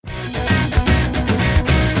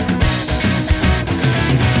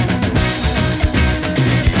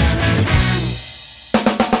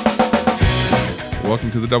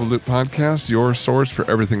to the Double Loop Podcast, your source for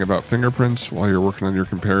everything about fingerprints while you're working on your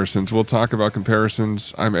comparisons. We'll talk about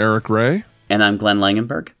comparisons. I'm Eric Ray. And I'm Glenn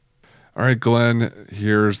Langenberg. All right, Glenn,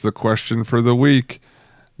 here's the question for the week.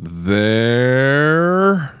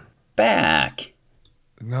 They're back.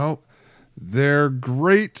 No, they're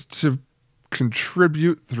great to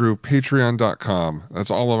contribute through patreon.com.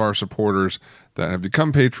 That's all of our supporters that have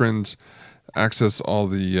become patrons. Access all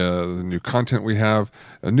the new content we have.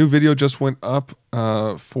 A new video just went up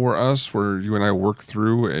for us where you and I work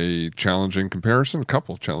through a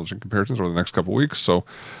couple challenging comparisons over the next couple weeks. So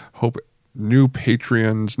hope new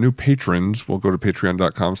patrons will go to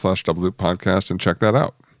patreon.com/Double Loop Podcast and check that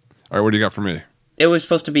out. All right, what do you got for me? It was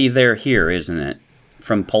supposed to be They're Here, isn't it?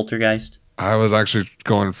 From Poltergeist? I was actually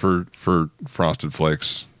going for Frosted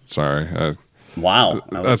Flakes. Sorry. Wow.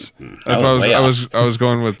 I was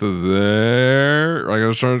going with the there. Like I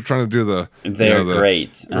was trying to do the they're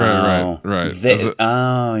great. Right.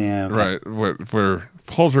 Yeah. Okay. Right. Where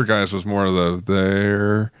Poltergeist was more of the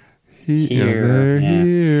there. They're yeah.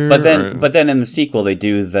 here. But then in the sequel they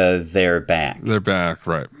do the they're back. They're back,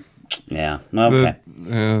 right? Yeah. Okay.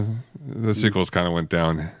 The sequels kind of went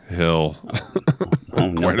downhill. Oh,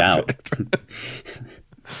 no doubt.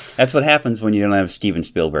 That's what happens when you don't have Steven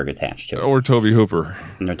Spielberg attached to it. Or Tobe Hooper.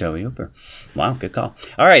 Wow, good call.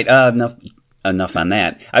 All right, enough on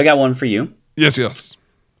that. I got one for you. Yes.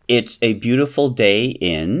 It's a beautiful day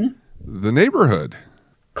in... the neighborhood.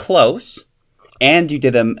 Close. And you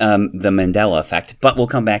did the Mandela effect, but we'll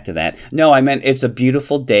come back to that. No, I meant it's a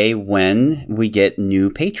beautiful day when we get new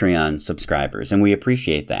Patreon subscribers, and we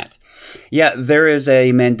appreciate that. Yeah, there is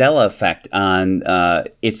a Mandela effect on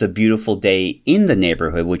It's a Beautiful Day in the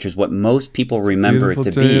Neighborhood, which is what most people remember it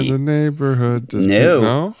to be. In the neighborhood.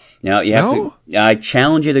 No, you have to. I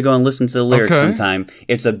challenge you to go and listen to the lyrics sometime.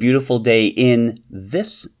 It's a beautiful day in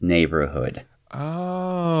this neighborhood.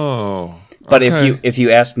 Oh. But if you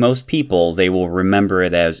ask most people, they will remember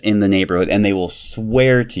it as in the neighborhood, and they will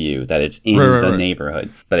swear to you that it's in the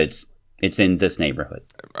neighborhood, but it's in this neighborhood.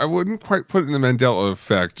 I wouldn't quite put it in the Mandela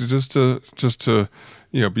effect, just to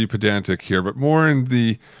be pedantic here, but more in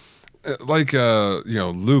the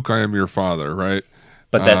Luke, I am your father, right?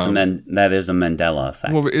 But that is a Mandela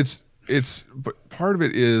effect. Well, but part of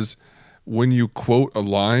it is when you quote a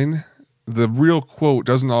line. The real quote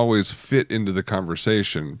doesn't always fit into the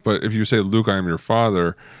conversation. But if you say, Luke, I am your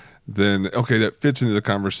father, then, okay, that fits into the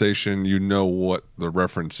conversation. You know what the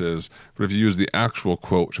reference is. But if you use the actual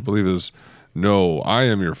quote, which I believe is, no, I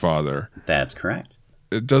am your father. That's correct.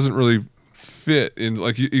 It doesn't really fit in,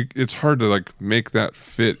 it's hard to make that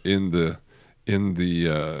fit in the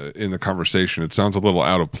conversation. It sounds a little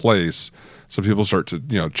out of place. So people start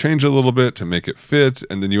to, change it a little bit to make it fit,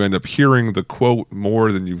 and then you end up hearing the quote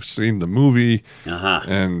more than you've seen the movie.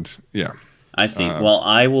 And yeah. I see. Well,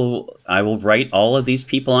 I will write all of these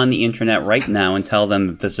people on the internet right now and tell them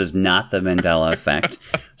that this is not the Mandela effect.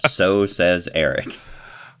 So says Eric.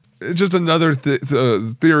 Just another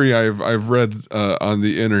theory I've read on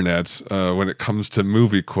the internet when it comes to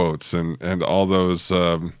movie quotes and all those.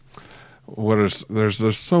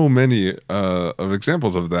 There's so many of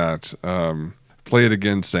examples of that. Play it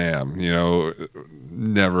again, Sam.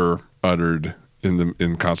 Never uttered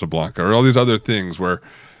in Casablanca, or all these other things where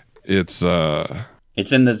it's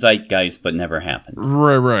in the zeitgeist but never happened.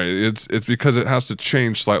 Right. It's because it has to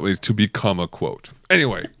change slightly to become a quote.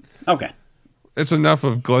 Anyway. Okay. It's enough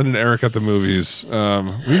of Glenn and Eric at the movies.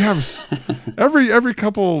 We have every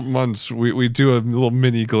couple months we do a little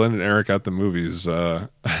mini Glenn and Eric at the movies where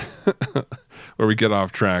we get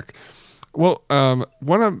off track. Well,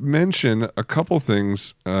 want to mention a couple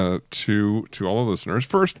things to all the listeners.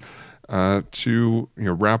 First, to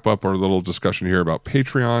wrap up our little discussion here about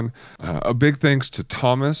Patreon. A big thanks to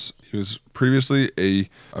Thomas. He was previously a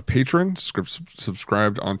patron,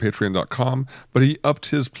 subscribed on patreon.com, but he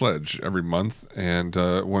upped his pledge every month, and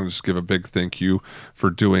wanted to give a big thank you for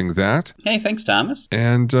doing that. Hey, thanks, Thomas.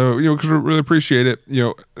 And because we really appreciate it.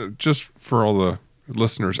 Just for all the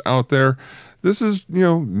listeners out there, this is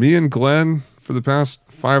me and Glenn for the past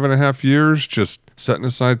 5.5 years, just setting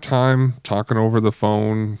aside time, talking over the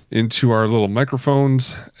phone into our little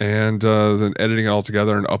microphones, and then editing it all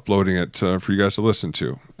together and uploading it for you guys to listen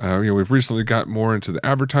to. We've recently got more into the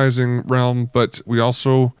advertising realm, but we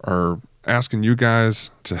also are asking you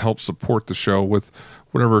guys to help support the show with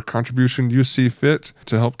whatever contribution you see fit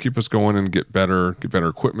to help keep us going and get better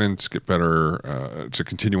equipment, get better to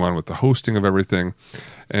continue on with the hosting of everything,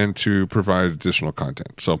 and to provide additional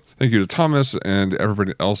content. So thank you to Thomas and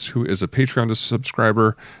everybody else who is a Patreon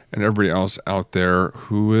subscriber, and everybody else out there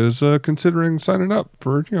who is considering signing up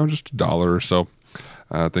for just $1 or so.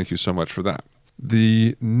 Thank you so much for that.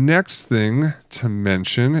 The next thing to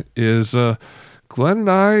mention is Glenn and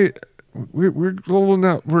I, we're global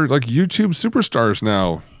now. We're like YouTube superstars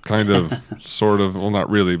now, kind of, sort of. Well, not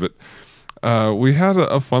really, but we had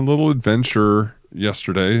a fun little adventure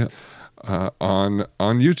yesterday on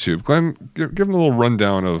YouTube. Glenn, give them a little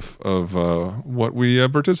rundown of what we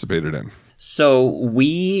participated in. So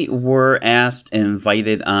we were asked and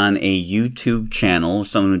invited on a YouTube channel,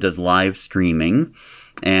 someone who does live streaming.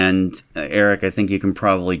 And Eric, I think you can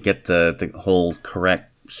probably get the whole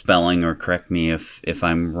correct spelling, or correct me if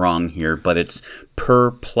I'm wrong here, but it's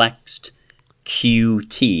Perplexed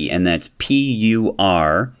QT, and that's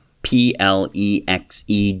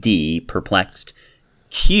PURPLEXED, Perplexed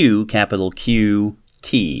Q, capital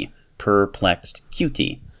QT, Perplexed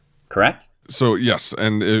QT, correct? So yes,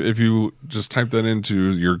 and if you just type that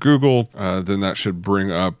into your Google, then that should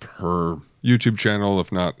bring up her YouTube channel,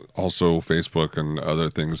 if not also Facebook and other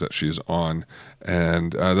things that she's on.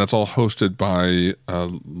 And that's all hosted by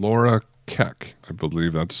Laura Keck. I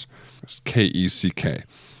believe that's Keck.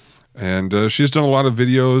 And she's done a lot of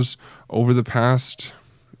videos over the past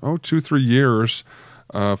 2-3 years,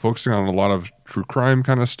 focusing on a lot of true crime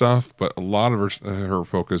kind of stuff, but a lot of her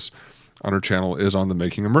focus on her channel is on the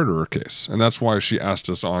Making a Murderer case. And that's why she asked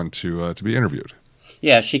us on to be interviewed.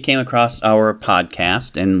 Yeah, she came across our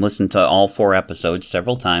podcast and listened to all 4 episodes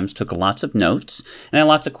several times, took lots of notes, and had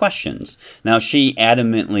lots of questions. Now, she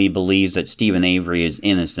adamantly believes that Steven Avery is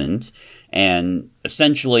innocent and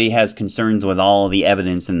essentially has concerns with all the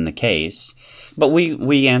evidence in the case. But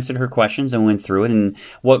we answered her questions and went through it, and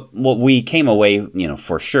what we came away,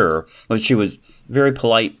 for sure, was she was very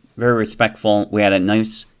polite, very respectful. We had a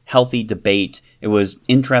nice, healthy debate. It was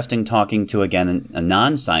interesting talking to, again, a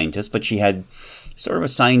non-scientist, but she had sort of a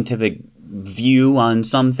scientific view on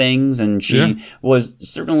some things, and she was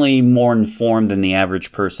certainly more informed than the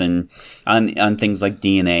average person on things like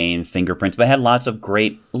DNA and fingerprints, but had lots of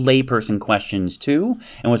great layperson questions too,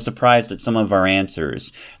 and was surprised at some of our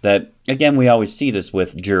answers. That, again, we always see this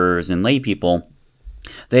with jurors and lay people.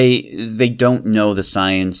 They don't know the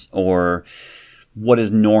science or what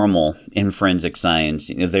is normal in forensic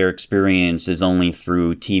science. Their experience is only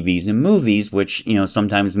through TVs and movies, which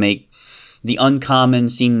sometimes make the uncommon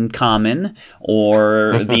seem common,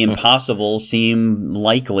 or the impossible seem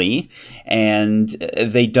likely, and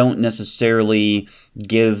they don't necessarily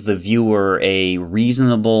give the viewer a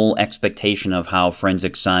reasonable expectation of how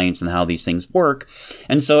forensic science and how these things work.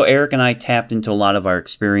 And so Eric and I tapped into a lot of our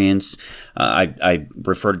experience. I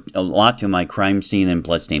referred a lot to my crime scene and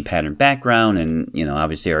bloodstain pattern background, and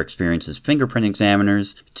obviously our experience as fingerprint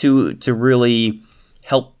examiners to really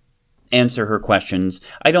help answer her questions.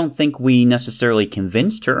 I don't think we necessarily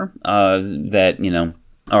convinced her that,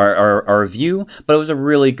 our view, but it was a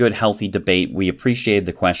really good, healthy debate. We appreciated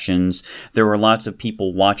the questions. There were lots of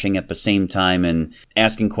people watching at the same time and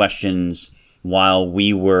asking questions while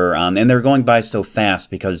we were on, and they're going by so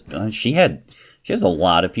fast because she has a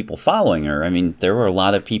lot of people following her. I mean, there were a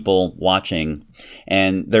lot of people watching,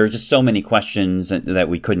 and there were just so many questions that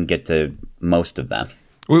we couldn't get to most of them.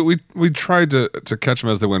 We tried to catch them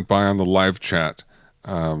as they went by on the live chat.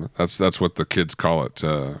 That's what the kids call it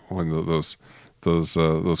when those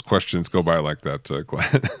questions go by like that,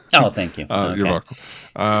 Glenn. Oh, thank you. You're welcome.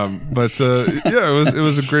 It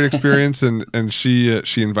was a great experience, and she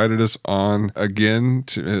invited us on again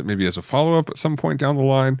to maybe as a follow up at some point down the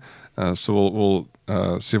line. So we'll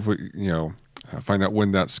see if we find out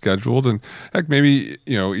when that's scheduled, and heck, maybe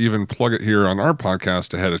even plug it here on our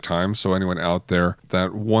podcast ahead of time, so anyone out there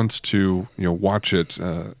that wants to watch it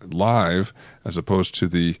live as opposed to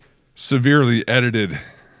the severely edited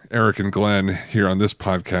Eric and Glenn here on this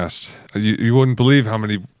podcast, you wouldn't believe how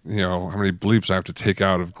many bleeps I have to take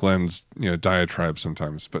out of Glenn's diatribe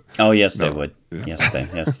sometimes. But yes, they would. Yeah.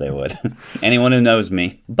 Yes, they would. Anyone who knows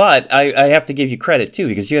me. But I have to give you credit too,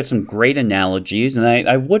 because you had some great analogies, and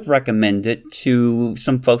I would recommend it to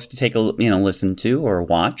some folks to take a listen to or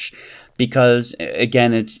watch. Because,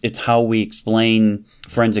 again, it's how we explain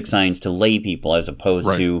forensic science to lay people as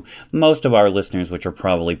opposed to most of our listeners, which are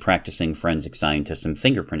probably practicing forensic scientists and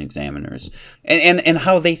fingerprint examiners. And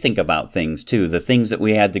how they think about things, too. The things that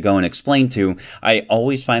we had to go and explain to. I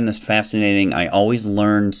always find this fascinating. I always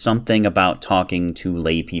learn something about talking to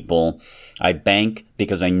lay people. I bank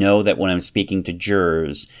because I know that when I'm speaking to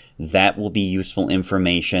jurors, that will be useful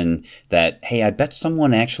information that, hey, I bet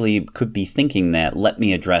someone actually could be thinking that. Let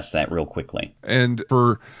me address that real quickly. And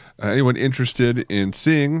for anyone interested in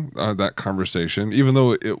seeing that conversation, even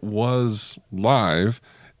though it was live,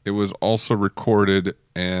 it was also recorded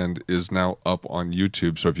and is now up on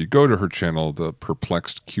YouTube. So if you go to her channel, the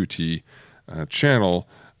Perplexed QT channel,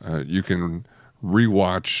 you can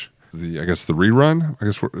rewatch the rerun. I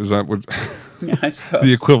guess is that what Yeah, I suppose.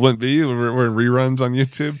 the equivalent be? We're in reruns on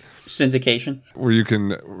YouTube. Syndication. Where you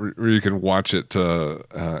can watch it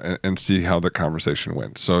and see how the conversation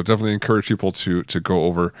went. So definitely encourage people to go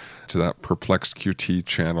over to that Perplexed QT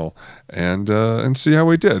channel and see how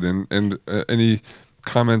we did. And any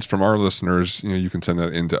comments from our listeners, you can send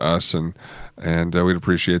that in to us, and we'd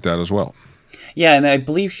appreciate that as well. Yeah, and I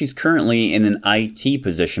believe she's currently in an IT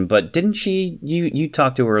position, but didn't she, you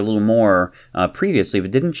talked to her a little more previously,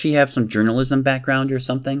 but didn't she have some journalism background or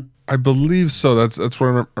something? I believe so. That's what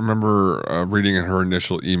I remember reading in her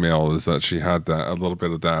initial email, is that she had a little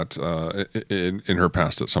bit of that in her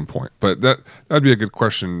past at some point. But that'd be a good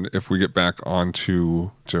question if we get back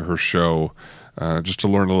onto her show, just to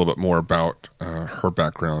learn a little bit more about her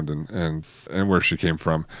background and where she came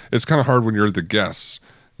from. It's kind of hard when you're the guests.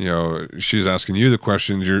 She's asking you the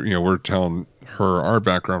questions. We're telling her our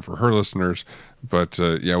background for her listeners, but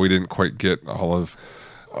we didn't quite get all of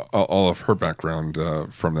her background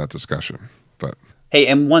from that discussion. But hey,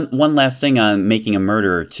 and one last thing on Making a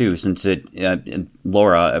Murderer too, since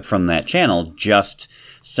Laura from that channel just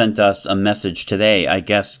sent us a message today. I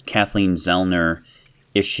guess Kathleen Zellner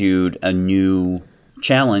issued a new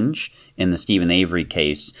challenge in the Stephen Avery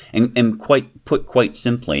case, and quite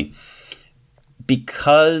simply,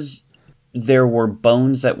 because there were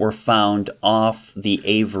bones that were found off the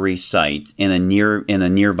Avery site in a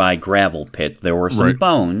nearby gravel pit. There were some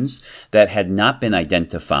bones that had not been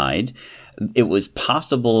identified. It was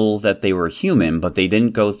possible that they were human, but they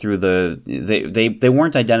didn't go through they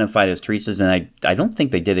weren't identified as Teresa's, and I don't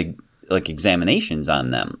think they did examinations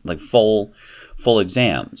on them, like full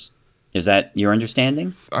exams. Is that your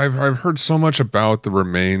understanding? I've heard so much about the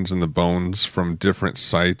remains and the bones from different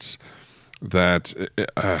sites that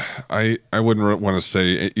I wouldn't want to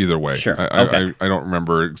say either way. Sure. I don't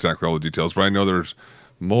remember exactly all the details, but I know there's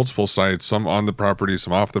multiple sites, some on the property,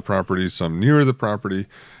 some off the property, some near the property.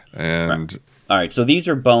 And all right, so these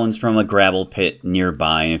are bones from a gravel pit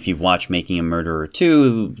nearby, and if you've watched Making a Murderer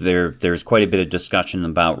 2, there's quite a bit of discussion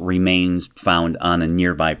about remains found on a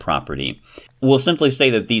nearby property. We'll simply say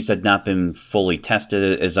that these had not been fully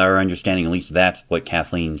tested, as our understanding, at least that's what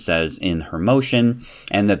Kathleen says in her motion,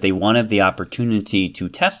 and that they wanted the opportunity to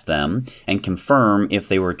test them and confirm if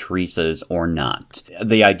they were Teresa's or not.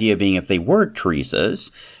 The idea being, if they were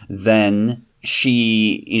Teresa's, then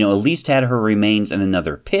she, at least had her remains in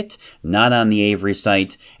another pit, not on the Avery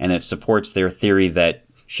site, and it supports their theory that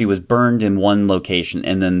she was burned in one location,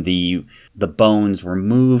 and then the bones were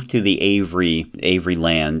moved to the Avery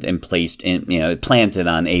land and placed in, planted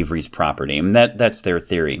on Avery's property. And that's their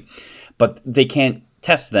theory. But they can't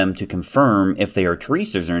test them to confirm if they are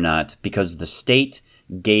Teresa's or not, because the state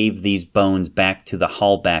gave these bones back to the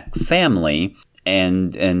Hallback family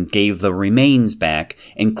and gave the remains back,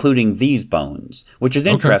 including these bones, which is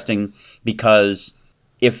interesting because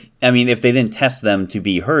if they didn't test them to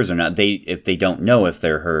be hers or not, if they don't know if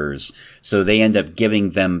they're hers, so they end up giving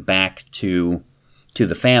them back to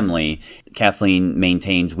the family. Kathleen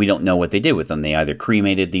maintains we don't know what they did with them. They either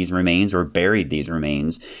cremated these remains or buried these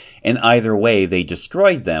remains, and either way, they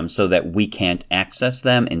destroyed them so that we can't access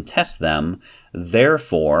them and test them.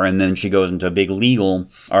 Therefore, and then she goes into a big legal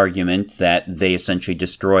argument that they essentially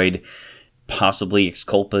destroyed possibly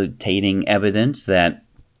exculpating evidence that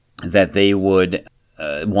they would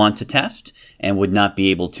want to test and would not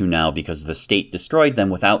be able to now because the state destroyed them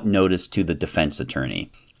without notice to the defense attorney.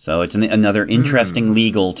 So it's another interesting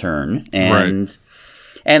legal turn. And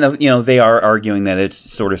they are arguing that it's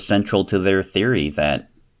sort of central to their theory that,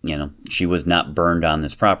 she was not burned on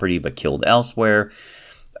this property but killed elsewhere.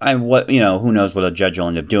 Who knows what a judge will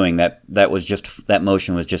end up doing. That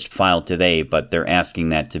motion was just filed today, but they're asking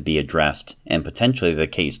that to be addressed and potentially the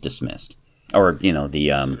case dismissed, or the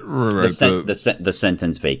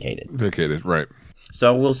sentence vacated. Vacated, right?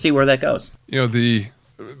 So we'll see where that goes. The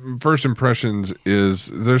first impressions is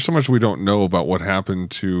there's so much we don't know about what happened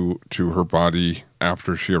to her body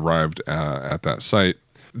after she arrived at that site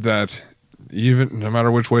that even no matter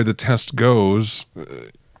which way the test goes,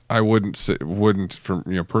 I wouldn't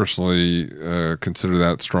personally consider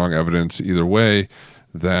that strong evidence either way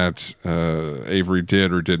that Avery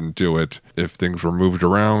did or didn't do it. If things were moved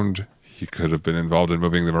around, he could have been involved in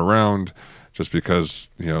moving them around. Just because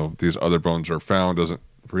these other bones are found doesn't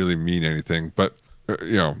really mean anything. But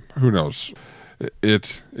who knows?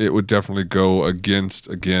 It would definitely go against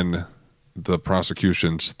the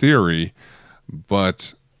prosecution's theory,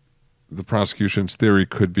 but the prosecution's theory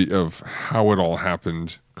could be of how it all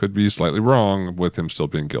happened could be slightly wrong with him still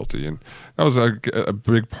being guilty. And that was a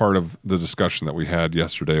big part of the discussion that we had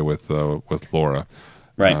yesterday with Laura.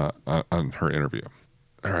 Right. On her interview.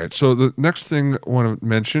 All right. So the next thing I want to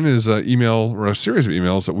mention is an email or a series of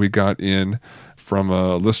emails that we got in from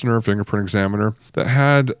a listener, fingerprint examiner, that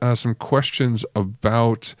had some questions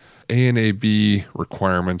about ANAB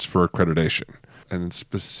requirements for accreditation. And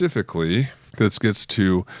specifically, this gets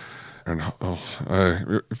to, and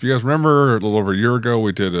if you guys remember, a little over a year ago,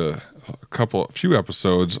 we did a few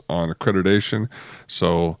episodes on accreditation.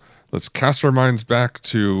 So let's cast our minds back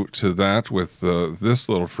to that with this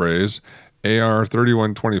little phrase, AR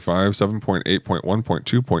 3125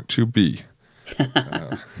 7.8.1.2.2b.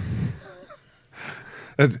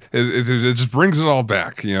 It just brings it all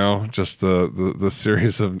back, just the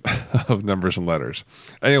series of numbers and letters.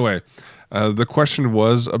 Anyway, the question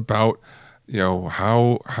was about,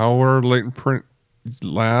 how are latent print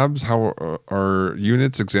labs, how are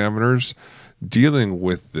units, examiners dealing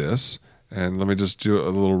with this? And let me just do a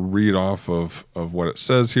little read off of what it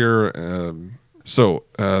says here. So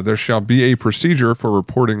there shall be a procedure for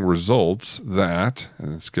reporting results that,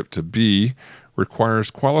 and skip to B, requires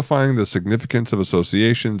qualifying the significance of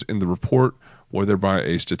associations in the report, whether by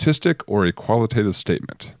a statistic or a qualitative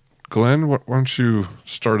statement. Glenn, why don't you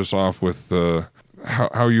start us off with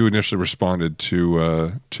how you initially responded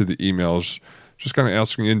to the emails, just kind of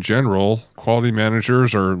asking in general. Quality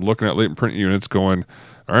managers are looking at latent print units going,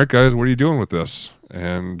 all right, guys, what are you doing with this?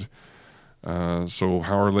 And so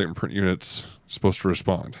how are latent print units supposed to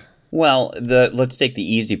respond? Well, let's take the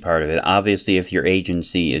easy part of it. Obviously, if your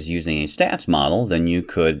agency is using a stats model, then you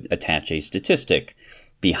could attach a statistic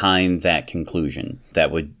behind that conclusion.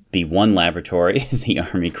 That would be one laboratory, the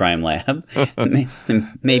Army Crime Lab,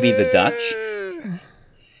 maybe the Dutch.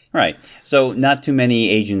 Right. So not too many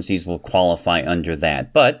agencies will qualify under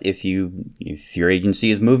that. But if your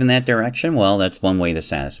agency is moving that direction, well, that's one way to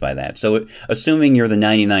satisfy that. So assuming you're the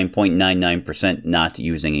 99.99% not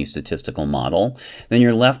using a statistical model, then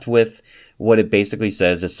you're left with what it basically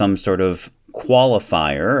says is some sort of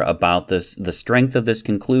qualifier about the strength of this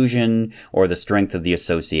conclusion or the strength of the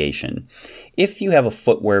association. If you have a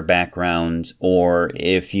footwear background, or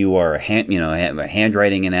if you are have a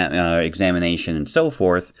handwriting examination and so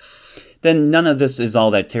forth, then none of this is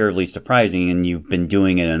all that terribly surprising, and you've been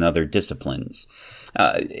doing it in other disciplines.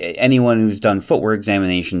 Anyone who's done footwear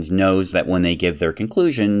examinations knows that when they give their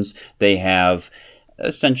conclusions, they have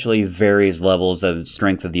essentially various levels of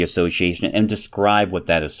strength of the association and describe what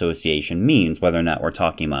that association means, whether or not we're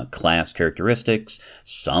talking about class characteristics,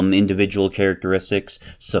 some individual characteristics,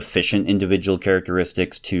 sufficient individual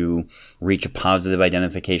characteristics to reach a positive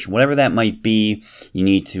identification, whatever that might be. You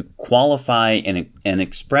need to qualify and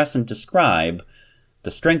express and describe the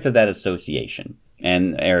strength of that association.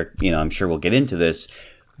 And Eric, I'm sure we'll get into this.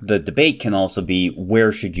 The debate can also be,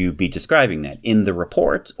 where should you be describing that? In the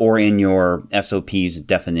report or in your SOPs,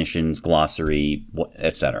 definitions, glossary,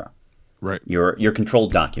 etc. Right. Your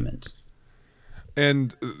controlled documents.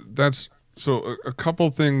 And that's so a couple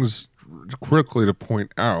things quickly to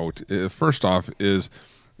point out. First off is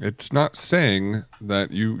it's not saying that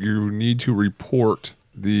you need to report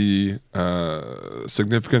the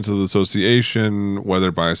significance of the association, whether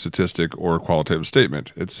by a statistic or a qualitative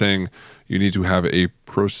statement. It's saying you need to have a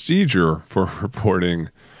procedure for reporting,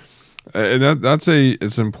 and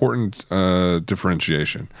it's important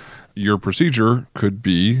differentiation. Your procedure could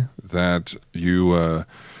be that you've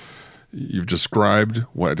described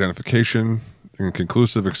what identification,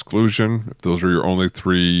 inconclusive, exclusion. If those are your only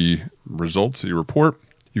three results that you report,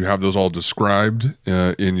 you have those all described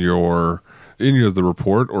in the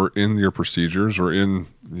report or in your procedures or in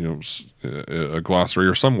a glossary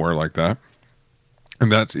or somewhere like that. And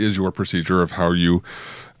that is your procedure of how you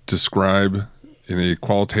describe in a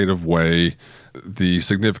qualitative way the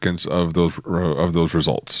significance of those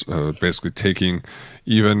results. Basically taking,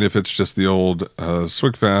 even if it's just the old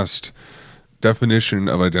SWGFAST definition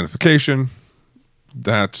of identification,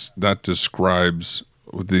 that describes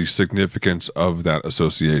the significance of that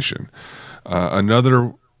association.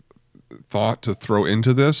 Another thought to throw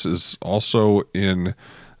into this is also in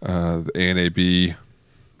the ANAB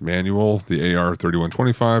manual, the AR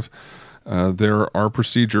 3125. There are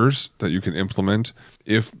procedures that you can implement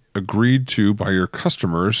if agreed to by your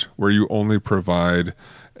customers, where you only provide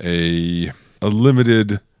a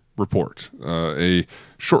limited report, a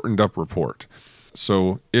shortened up report.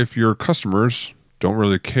 So if your customers don't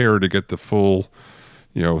really care to get the full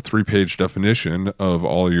 3-page definition of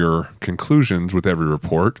all your conclusions with every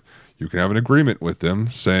report, you can have an agreement with them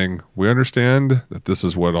saying, we understand that this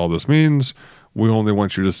is what all this means. We only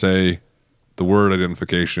want you to say the word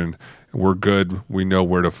identification. We're good. We know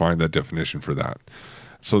where to find that definition for that.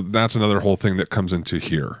 So that's another whole thing that comes into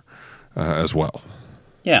here as well.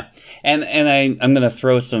 Yeah, and I'm going to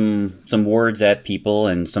throw some words at people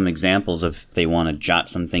and some examples if they want to jot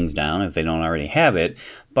some things down if they don't already have it.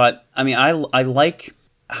 But I mean, I like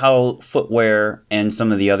how footwear and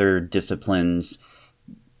some of the other disciplines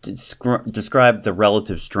describe the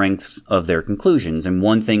relative strengths of their conclusions. And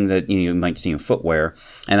one thing that you might see in footwear,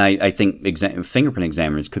 and I think fingerprint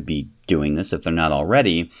examiners could be doing this if they're not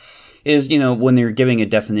already, is, when they're giving a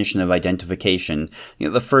definition of identification,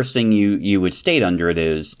 the first thing you would state under it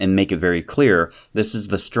is, and make it very clear, this is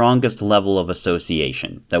the strongest level of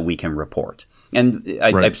association that we can report. And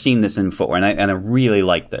I've seen this in footwear, and I really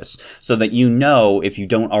like this, so that if you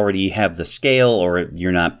don't already have the scale or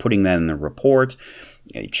you're not putting that in the report,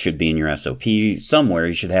 it should be in your SOP somewhere.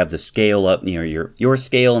 You should have the scale up, your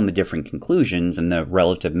scale and the different conclusions and the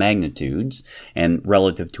relative magnitudes and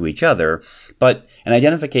relative to each other. But an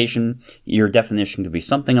identification, your definition could be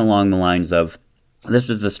something along the lines of, this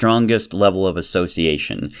is the strongest level of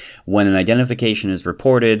association. When an identification is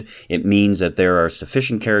reported, it means that there are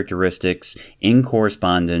sufficient characteristics in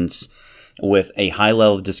correspondence with a high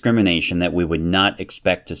level of discrimination that we would not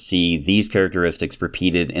expect to see these characteristics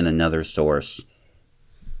repeated in another source.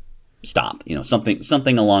 Stop.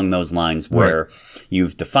 Something along those lines where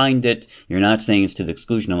you've defined it. You're not saying it's to the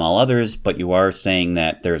exclusion of all others, but you are saying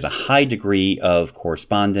that there's a high degree of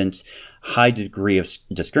correspondence, high degree of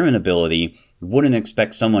discriminability. Wouldn't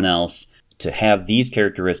expect someone else to have these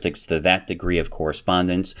characteristics to that degree of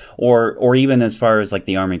correspondence, or even as far as like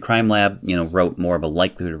the Army Crime Lab, wrote more of a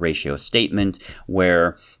likelihood ratio statement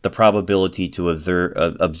where the probability to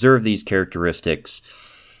observe these characteristics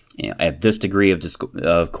at this degree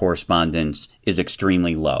of correspondence is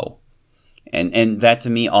extremely low. And that, to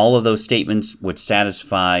me, all of those statements would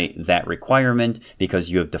satisfy that requirement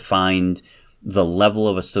because you have defined the level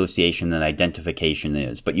of association that identification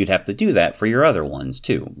is. But you'd have to do that for your other ones,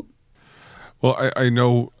 too. Well, I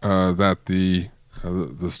know that the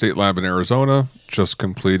state lab in Arizona just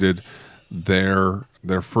completed their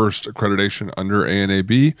first accreditation under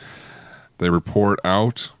ANAB. They report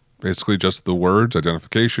out basically just the words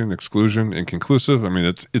identification, exclusion, inconclusive. I mean,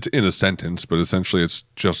 it's in a sentence, but essentially it's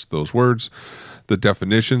just those words. The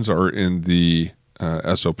definitions are in the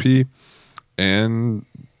SOP, and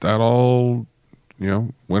that all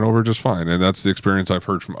went over just fine. And that's the experience I've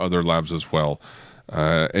heard from other labs as well.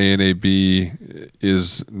 ANAB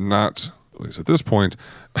is not, at least at this point,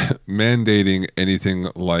 mandating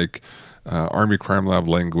anything like Army Crime Lab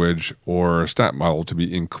language or a stat model to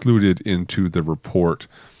be included into the report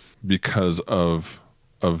because of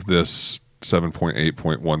this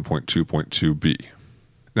 7.8.1.2.2b.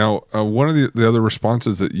 Now, one of the other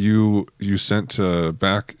responses that you sent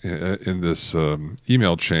back in this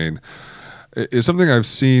email chain is something I've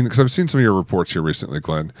seen, because I've seen some of your reports here recently,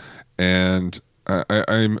 Glenn, and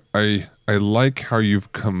I like how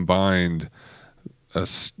you've combined the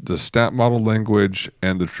stat model language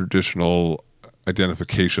and the traditional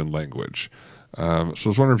identification language. So I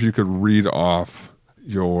was wondering if you could read off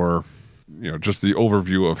your, just the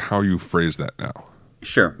overview of how you phrase that now.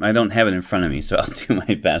 Sure. I don't have it in front of me, so I'll do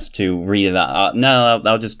my best to read it out.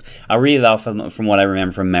 I'll read it off from what I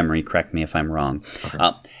remember from memory. Correct me if I'm wrong. Okay.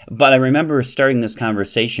 But I remember starting this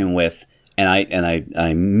conversation with, and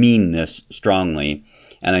I mean this strongly,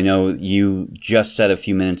 and I know you just said a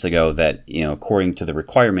few minutes ago that, according to the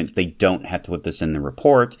requirement, they don't have to put this in the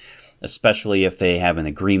report, especially if they have an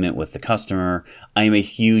agreement with the customer. I am a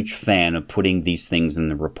huge fan of putting these things in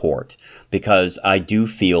the report because I do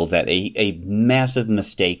feel that a massive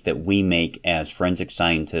mistake that we make as forensic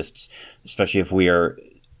scientists, especially if we are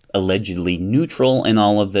allegedly neutral in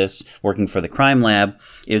all of this, working for the crime lab,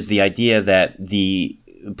 is the idea that the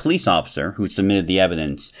police officer who submitted the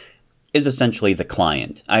evidence is essentially the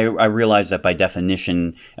client. I realize that by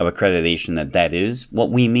definition of accreditation that is what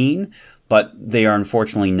we mean, but they are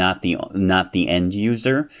unfortunately not the end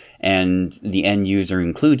user, and the end user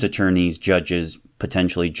includes attorneys, judges,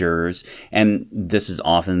 potentially jurors, and this is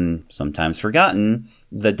sometimes forgotten,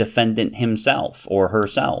 the defendant himself or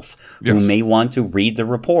herself, yes, who may want to read the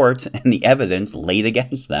report and the evidence laid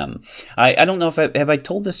against them. I don't know if have I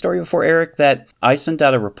told this story before, Eric, that I sent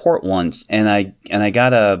out a report once and I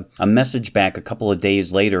got a message back a couple of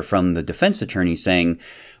days later from the defense attorney saying,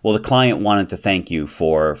 well, the client wanted to thank you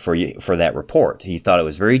for that report. He thought it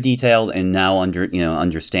was very detailed and now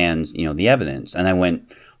understands the evidence. And I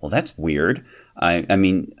went, well, that's weird. I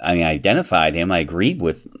identified him. I agreed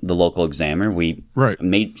with the local examiner. We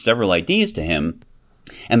made several IDs to him.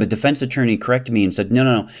 And the defense attorney corrected me and said,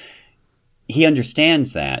 no. He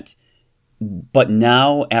understands that. But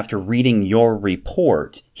now, after reading your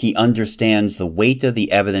report, he understands the weight of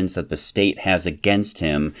the evidence that the state has against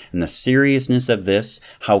him and the seriousness of this,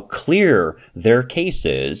 how clear their case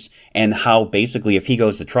is, and how basically if he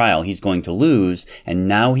goes to trial, he's going to lose. And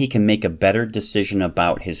now he can make a better decision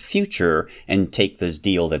about his future and take this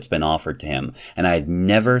deal that's been offered to him. And I had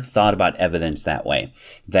never thought about evidence that way.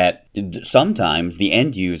 That sometimes the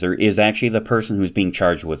end user is actually the person who's being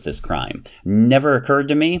charged with this crime. Never occurred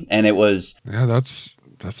to me. And it was... Yeah,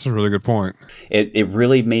 that's a really good point. It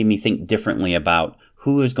really made me think differently about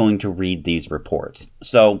who is going to read these reports.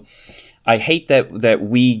 So I hate that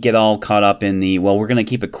we get all caught up in the, well, we're going to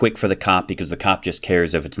keep it quick for the cop because the cop just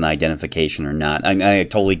cares if it's an identification or not. I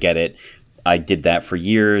totally get it. I did that for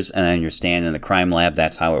years, and I understand in the crime lab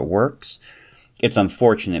that's how it works. It's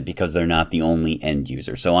unfortunate because they're not the only end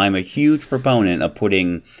user. So I'm a huge proponent of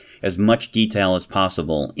putting as much detail as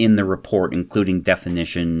possible in the report, including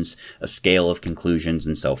definitions, a scale of conclusions,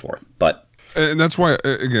 and so forth. And that's why,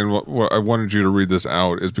 again, what I wanted you to read this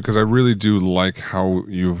out is because I really do like how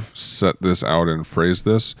you've set this out and phrased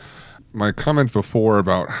this. My comment before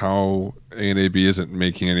about how ANAB isn't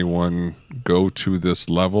making anyone go to this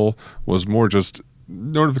level was more just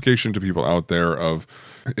notification to people out there of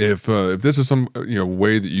if this is some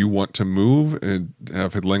way that you want to move and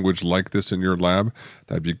have language like this in your lab,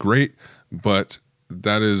 that'd be great. But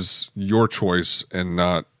that is your choice, and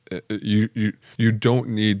not you don't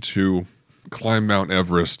need to climb Mount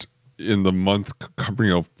Everest in the month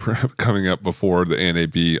coming up before the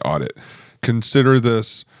ANAB audit. Consider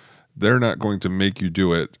this. They're not going to make you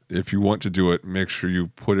do it. If you want to do it, make sure you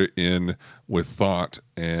put it in with thought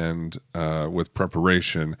and with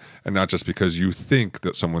preparation, and not just because you think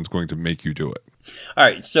that someone's going to make you do it. All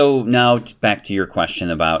right, so now back to your question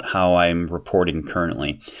about how I'm reporting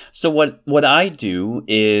currently. So what I do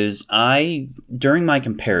is during my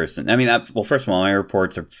comparison, first of all, my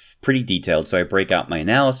reports are pretty detailed, so I break out my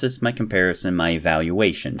analysis, my comparison, my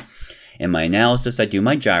evaluation. In my analysis, I do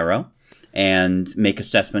my gyro and make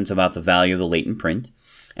assessments about the value of the latent print.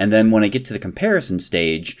 And then when I get to the comparison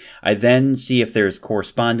stage, I then see if there's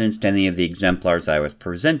correspondence to any of the exemplars I was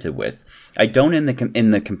presented with. I don't in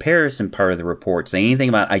the comparison part of the report say anything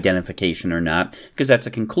about identification or not, because that's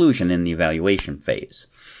a conclusion in the evaluation phase.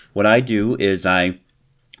 What I do is I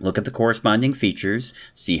look at the corresponding features,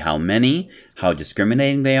 see how many, how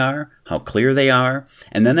discriminating they are, how clear they are,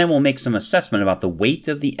 and then I will make some assessment about the weight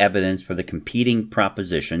of the evidence for the competing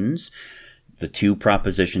propositions. The two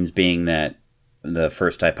propositions being that the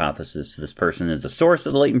first hypothesis, this person is the source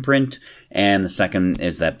of the latent print, and the second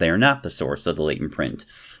is that they are not the source of the latent print.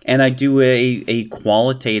 And I do a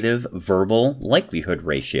qualitative verbal likelihood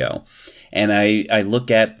ratio. And I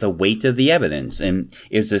look at the weight of the evidence. And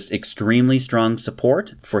is this extremely strong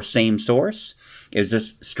support for same source? Is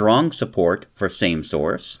this strong support for same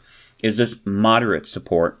source? Is this moderate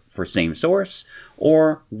support for same source,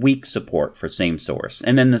 or weak support for same source?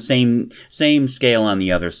 And then the same scale on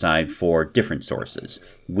the other side for different sources: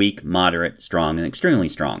 weak, moderate, strong, and extremely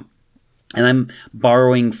strong. And I'm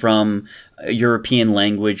borrowing from a European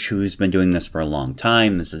language who's been doing this for a long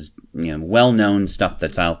time. This is well-known stuff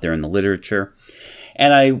that's out there in the literature.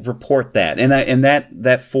 And I report that. And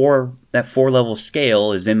that four level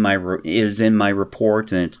scale is in my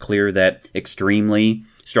report, and it's clear that extremely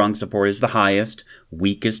strong support is the highest,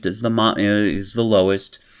 weakest is the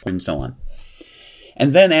lowest, and so on.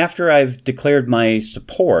 And then after I've declared my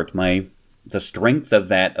support, the strength of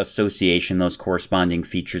that association, those corresponding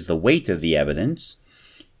features, the weight of the evidence,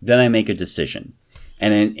 then I make a decision.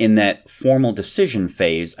 And in that formal decision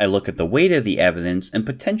phase, I look at the weight of the evidence and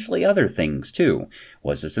potentially other things too.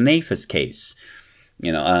 Was this an APHIS case?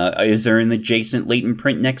 Is there an adjacent latent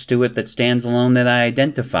print next to it that stands alone that I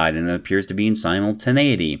identified and it appears to be in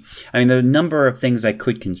simultaneity? There are a number of things I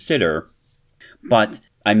could consider, but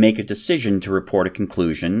I make a decision to report a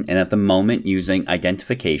conclusion, and at the moment using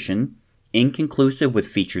identification, inconclusive with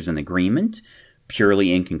features in agreement,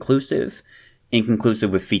 purely inconclusive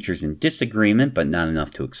with features in disagreement but not enough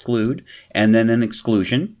to exclude, and then an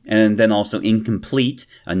exclusion, and then also incomplete,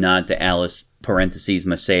 a nod to Alice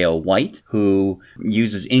Maceo White, who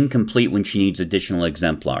uses incomplete when she needs additional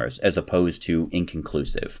exemplars as opposed to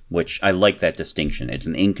inconclusive, which I like that distinction. It's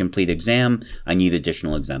an incomplete exam, I need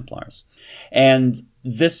additional exemplars. And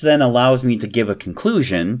this then allows me to give a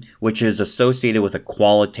conclusion which is associated with a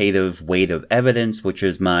qualitative weight of evidence, which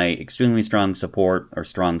is my extremely strong support or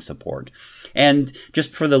strong support. And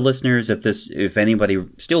just for the listeners, if anybody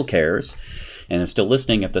still cares and is still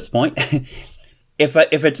listening at this point, if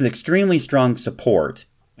it's an extremely strong support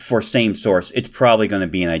for same source, it's probably going to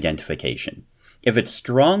be an identification. If it's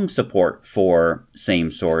strong support for same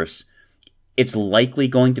source, It's likely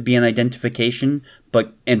going to be an identification,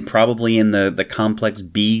 and probably in the complex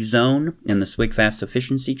B zone in the SWIG-FAST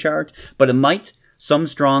efficiency chart, but it might. Some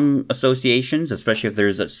strong associations, especially if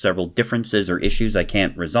there's several differences or issues I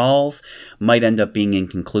can't resolve, might end up being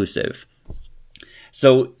inconclusive.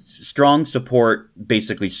 So strong support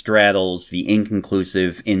basically straddles the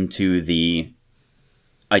inconclusive into the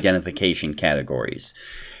identification categories.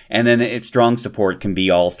 And then strong support can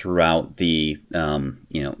be all throughout the,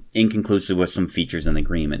 inconclusive with some features in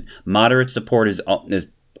agreement. Moderate support is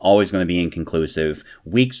always going to be inconclusive.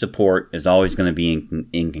 Weak support is always going to be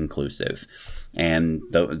inconclusive. And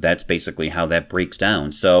that's basically how that breaks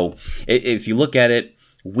down. So if you look at it,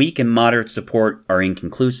 weak and moderate support are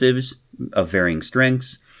inconclusives of varying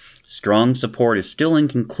strengths. Strong support is still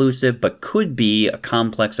inconclusive, but could be a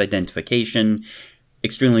complex identification.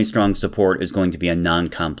 Extremely strong support is going to be a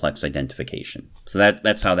non-complex identification. So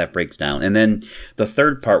that's how that breaks down. And then the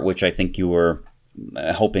third part, which I think you were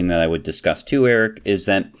hoping that I would discuss too, Eric, is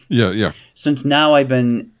that since now I've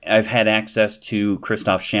had access to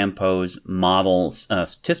Christophe Champeau's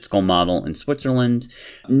statistical model in Switzerland,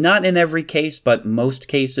 not in every case, but most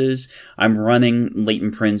cases, I'm running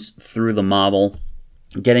latent prints through the model,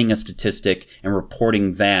 getting a statistic and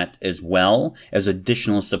reporting that as well as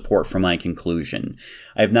additional support for my conclusion.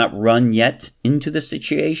 I have not run yet into the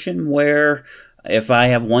situation where if I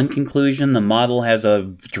have one conclusion, the model has a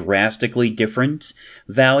drastically different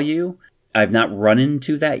value. I've not run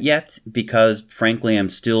into that yet because, frankly, I'm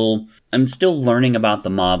still learning about the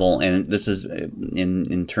model, and this is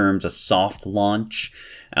in terms of soft launch.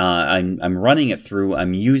 I'm running it through.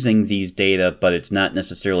 I'm using these data, but it's not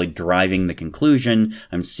necessarily driving the conclusion.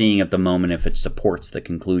 I'm seeing at the moment if it supports the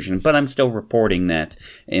conclusion, but I'm still reporting that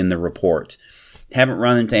in the report. Haven't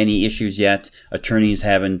run into any issues yet. Attorneys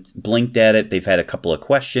haven't blinked at it. They've had a couple of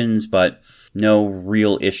questions, but no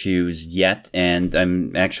real issues yet. And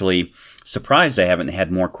I'm actually surprised I haven't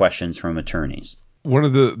had more questions from attorneys. One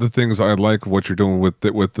of the things I like what you're doing with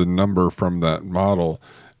the number from that model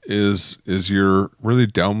is you're really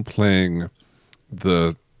downplaying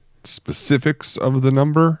the specifics of the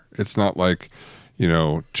number. It's not like,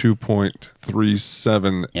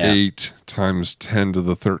 2.378 times 10 to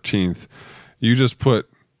the 13th. You just put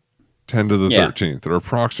 10 to the 13th or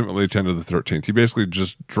approximately 10 to the 13th. You basically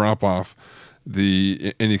just drop off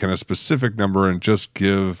any kind of specific number and just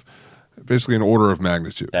give basically an order of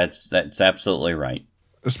magnitude. That's absolutely right.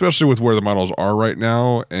 Especially with where the models are right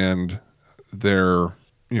now and their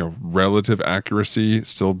relative accuracy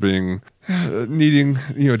still being needing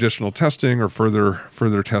additional testing or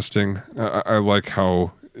further testing. I like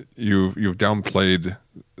how you've downplayed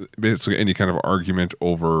basically any kind of argument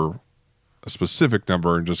over a specific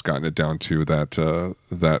number and just gotten it down to that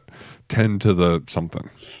 10 to the something.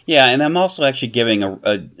 Yeah, and I'm also actually giving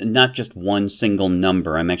a not just one single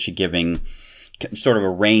number. I'm actually giving sort of a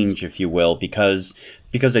range, if you will, because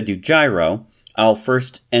I do gyro. I'll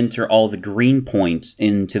first enter all the green points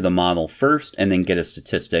into the model first and then get a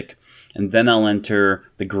statistic. And then I'll enter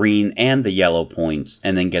the green and the yellow points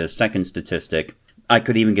and then get a second statistic. I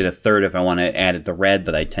could even get a third if I want to add the red,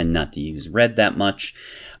 but I tend not to use red that much.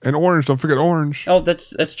 And orange, don't forget orange. Oh,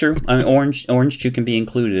 that's true. I mean, orange too can be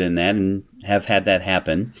included in that, and have had that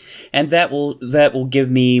happen. And that will give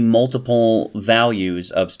me multiple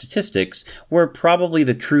values of statistics, where probably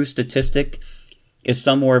the true statistic is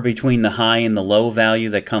somewhere between the high and the low value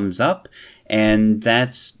that comes up, and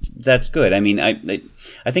that's good. I mean, I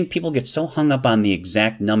think people get so hung up on the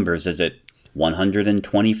exact numbers. Is it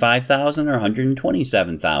 125,000 or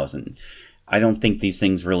 127,000? I don't think these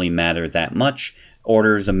things really matter that much.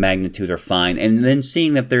 Orders of magnitude are fine. And then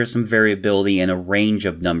seeing that there's some variability in a range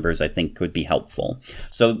of numbers, I think could be helpful.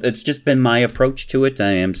 So it's just been my approach to it.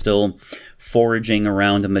 I am still foraging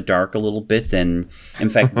around in the dark a little bit. And in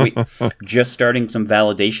fact, just starting some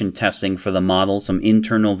validation testing for the model, some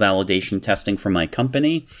internal validation testing for my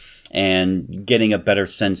company, and getting a better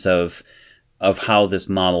sense of how this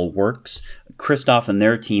model works. Christophe and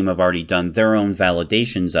their team have already done their own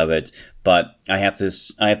validations of it, but I have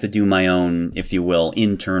to do my own, if you will,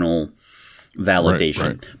 internal validation.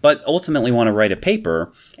 Right. But ultimately want to write a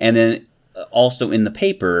paper, and then also in the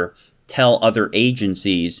paper tell other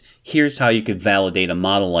agencies, here's how you could validate a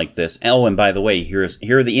model like this. Oh, and by the way, here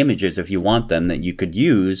are the images, if you want them, that you could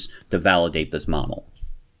use to validate this model.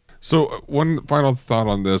 So one final thought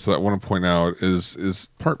on this that I want to point out is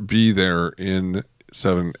part B there in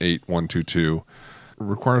 78122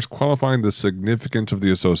 requires qualifying the significance of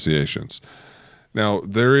the associations. Now,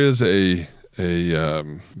 there is this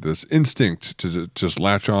instinct to just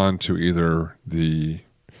latch on to either the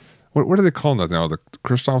what are they calling that now? The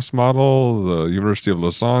Christoph's model, the University of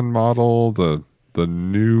Lausanne model, the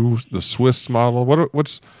Swiss model.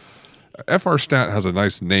 What's FR-Stat has a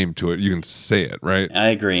nice name to it. You can say it, right? I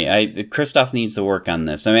agree. Christoph needs to work on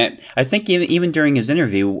this. I mean, I think even during his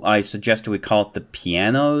interview, I suggested we call it the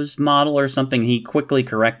Pianos model or something. He quickly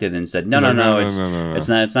corrected and said, no, it's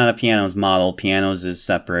not a Pianos model. Pianos is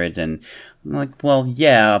separate. And I'm like, well,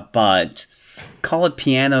 yeah, but call it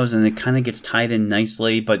Pianos and it kind of gets tied in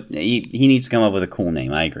nicely. But he needs to come up with a cool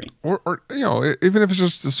name. I agree. Or even if it's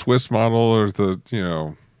just the Swiss model or the,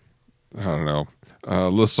 I don't know.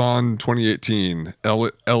 Lausanne 2018,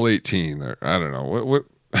 L18, or I don't know. What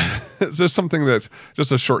is this something that's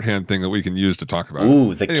just a shorthand thing that we can use to talk about?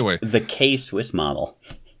 Ooh, the K Swiss model.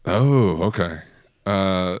 Oh, okay.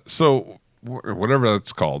 So whatever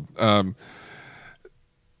that's called,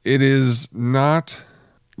 it is not.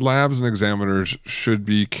 Labs and examiners should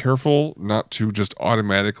be careful not to just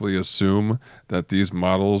automatically assume that these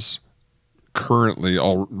models currently,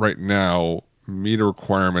 right now, meet a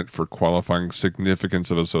requirement for qualifying significance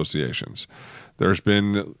of associations. There's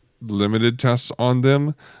been limited tests on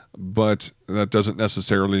them, but that doesn't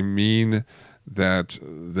necessarily mean that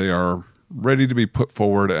they are ready to be put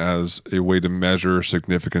forward as a way to measure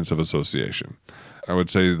significance of association. I would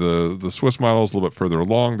say the Swiss model is a little bit further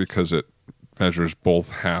along because it measures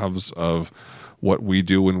both halves of what we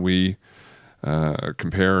do when we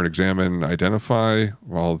compare and examine and identify,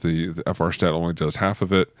 while the FR-Stat only does half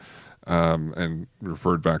of it. And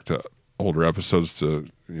referred back to older episodes to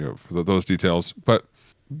for those details. But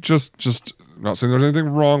just not saying there's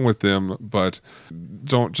anything wrong with them, but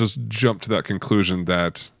don't just jump to that conclusion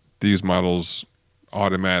that these models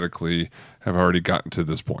automatically have already gotten to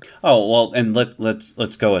this point. Oh well, and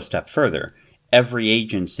let's go a step further. Every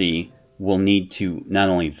agency will need to not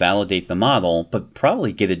only validate the model, but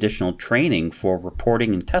probably get additional training for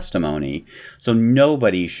reporting and testimony. So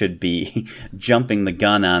nobody should be jumping the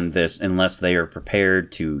gun on this unless they are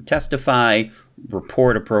prepared to testify,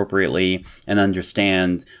 report appropriately, and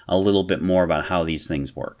understand a little bit more about how these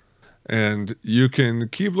things work. And you can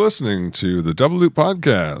keep listening to the Double Loop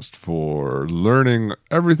podcast for learning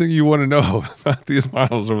everything you want to know about these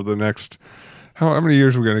models over the next... How many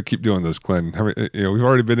years are we going to keep doing this, Glenn? We've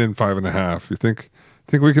already been in 5.5. You think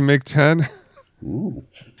we can make 10? Ooh,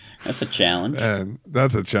 that's a challenge. And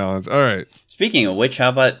that's a challenge. All right. Speaking of which, how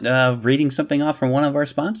about reading something off from one of our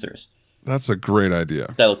sponsors? That's a great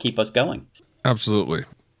idea. That'll keep us going. Absolutely.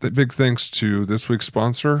 Big thanks to this week's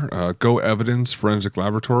sponsor. Go Evidence Forensic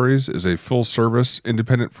Laboratories is a full-service,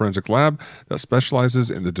 independent forensic lab that specializes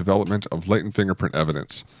in the development of latent fingerprint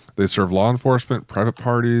evidence. They serve law enforcement, private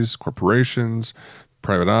parties, corporations,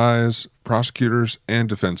 private eyes, prosecutors, and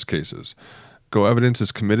defense cases. Go Evidence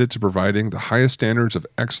is committed to providing the highest standards of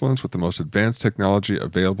excellence with the most advanced technology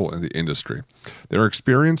available in the industry. Their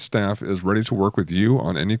experienced staff is ready to work with you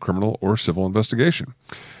on any criminal or civil investigation.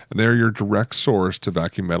 And they are your direct source to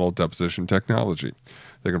vacuum metal deposition technology.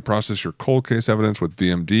 They can process your cold case evidence with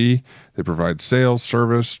VMD. They provide sales,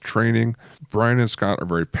 service, training. Brian and Scott are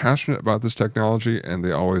very passionate about this technology, and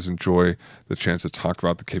they always enjoy the chance to talk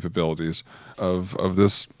about the capabilities of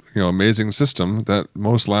this amazing system that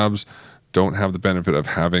most labs don't have the benefit of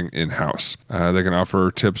having in-house. They can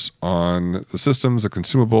offer tips on the systems, the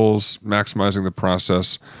consumables, maximizing the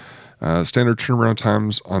process. Standard turnaround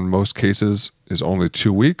times on most cases is only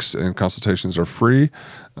 2 weeks, and consultations are free.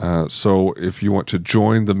 So if you want to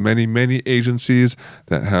join the many, many agencies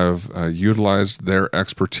that have utilized their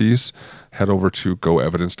expertise, head over to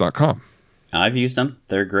goevidence.com. I've used them.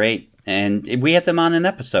 They're great. And we had them on an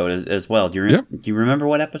episode as well. Do you remember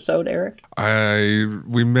what episode, Eric?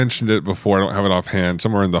 We mentioned it before. I don't have it offhand.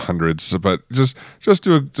 Somewhere in the hundreds. But just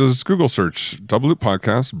do a Google search. Double Loop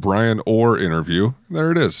Podcast, Brian Orr interview.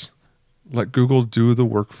 There it is. Let Google do the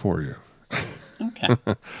work for you. Okay.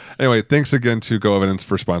 Anyway, thanks again to Go Evidence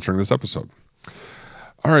for sponsoring this episode.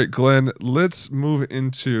 All right, Glenn, let's move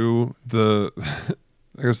into the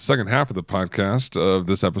second half of the podcast of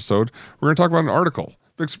this episode. We're going to talk about an article.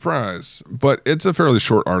 Big surprise. But it's a fairly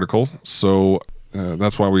short article, so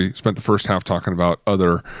that's why we spent the first half talking about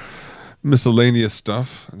other miscellaneous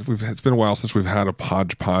stuff. It's been a while since we've had a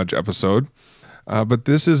Podge episode. But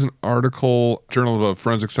this is an article, Journal of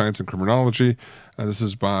Forensic Science and Criminology. This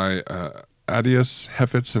is by Adias,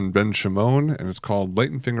 Heifetz, and Ben Shimon, and it's called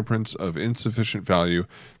Latent Fingerprints of Insufficient Value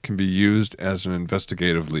Can Be Used as an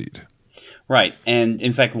Investigative Lead. Right. And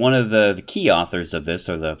in fact, one of the key authors of this,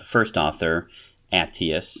 or the first author,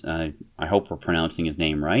 Atius, I hope we're pronouncing his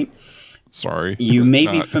name right, Sorry. You may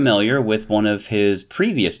be familiar with one of his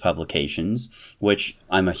previous publications, which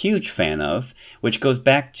I'm a huge fan of, which goes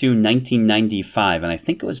back to 1995, and I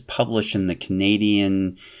think it was published in the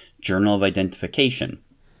Canadian Journal of Identification.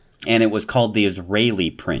 And it was called the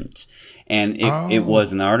Israeli Print. And it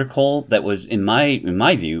was an article that was, in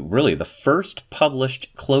my view, really the first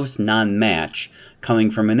published close non-match coming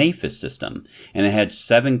from an APHIS system. And it had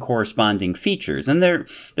 7 corresponding features. And their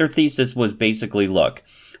thesis was basically, look,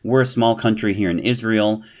 we're a small country here in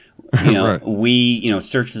Israel. Right. We,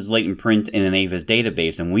 searched this latent print in an APHIS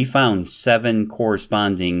database, and we found 7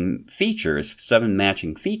 corresponding features, 7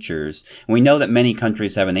 matching features. And we know that many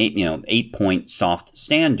countries have an 8-point soft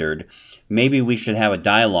standard. Maybe we should have a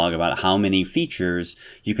dialogue about how many features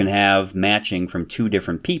you can have matching from 2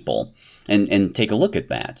 different people, and take a look at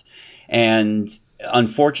that. And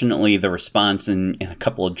unfortunately, the response in a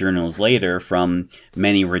couple of journals later from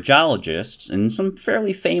many radiologists, and some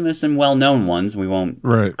fairly famous and well-known ones, we won't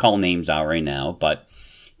call names out right now, but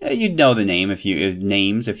you'd know the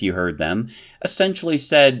names if you heard them, essentially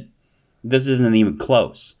said, this isn't even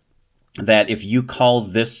close. That if you call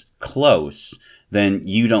this close, then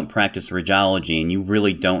you don't practice radiology and you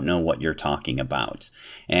really don't know what you're talking about.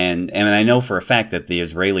 And I know for a fact that the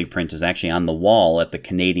Israeli print is actually on the wall at the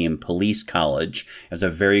Canadian Police College as a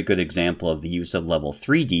very good example of the use of level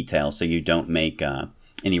 3 detail, so you don't make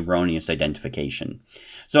any erroneous identification.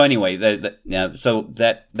 So anyway,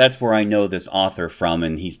 that's where I know this author from,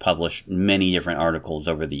 and he's published many different articles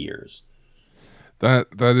over the years.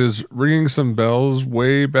 That is ringing some bells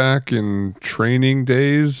way back in training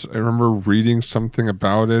days. I remember reading something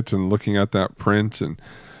about it and looking at that print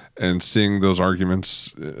and seeing those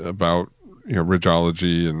arguments about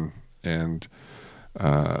radiology and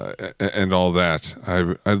all that.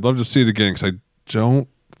 I'd love to see it again, because I don't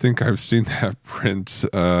think I've seen that print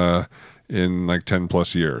in like 10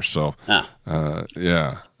 plus years. So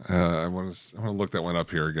yeah. I want to look that one up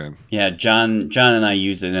here again. Yeah, John and I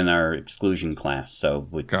use it in our exclusion class, so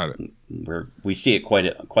got it. We see it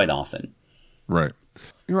quite often. Right.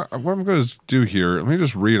 What I'm going to do here, let me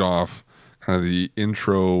just read off kind of the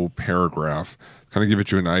intro paragraph, kind of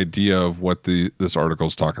give you an idea of what this article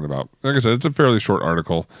is talking about. Like I said, it's a fairly short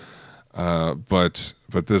article, but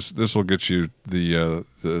this will get you the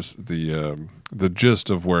gist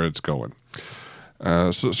of where it's going.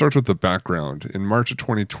 So it starts with the background. In March of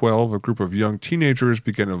 2012, a group of young teenagers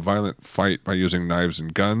began a violent fight by using knives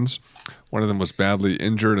and guns. One of them was badly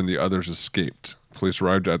injured and the others escaped. Police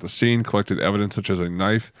arrived at the scene, collected evidence such as a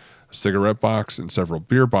knife, a cigarette box, and several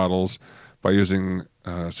beer bottles. By using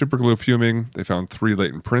superglue fuming, they found 3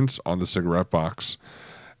 latent prints on the cigarette box.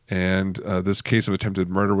 And this case of attempted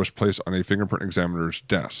murder was placed on a fingerprint examiner's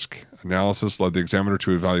desk. Analysis led the examiner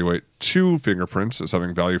to evaluate 2 fingerprints as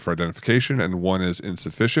having value for identification and 1 as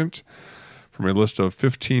insufficient. From a list of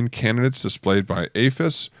 15 candidates displayed by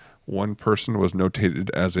APHIS, 1 person was notated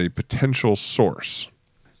as a potential source.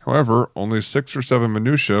 However, only 6 or 7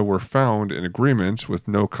 minutiae were found in agreement with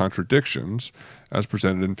no contradictions, as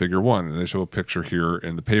presented in Figure 1. And they show a picture here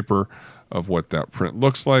in the paper of what that print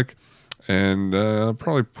looks like. And I'll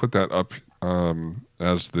probably put that up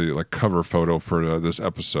as the cover photo for this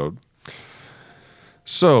episode.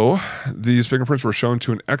 So these fingerprints were shown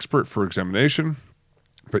to an expert for examination,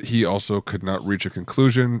 but he also could not reach a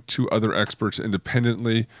conclusion. 2 other experts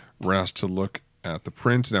independently were asked to look at the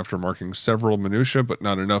print, and after marking several minutiae, but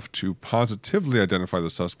not enough to positively identify the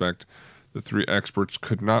suspect, the 3 experts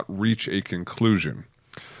could not reach a conclusion.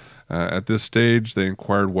 At this stage, they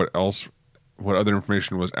inquired what other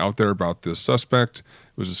information was out there about this suspect.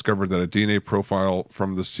 It was discovered that a DNA profile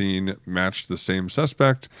from the scene matched the same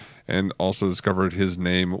suspect, and also discovered his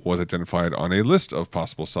name was identified on a list of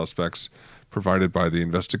possible suspects provided by the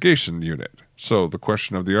investigation unit. So the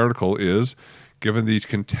question of the article is, given the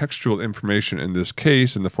contextual information in this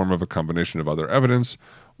case in the form of a combination of other evidence,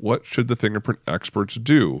 what should the fingerprint experts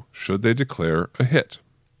do? Should they declare a hit?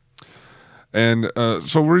 And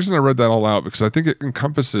so the reason I read that all out, because I think it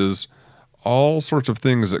encompasses all sorts of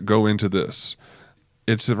things that go into this.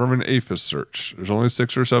 It's from an APHIS search. There's only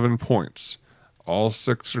 6 or 7 points. All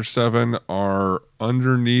 6 or 7 are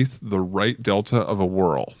underneath the right delta of a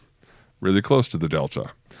whorl, really close to the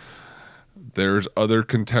delta. There's other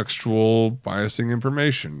contextual biasing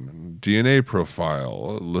information, DNA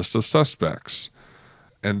profile, a list of suspects,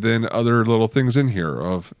 and then other little things in here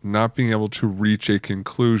of not being able to reach a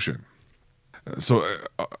conclusion. So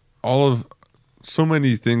so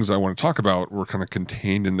many things I want to talk about were kind of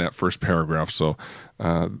contained in that first paragraph. So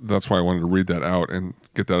that's why I wanted to read that out and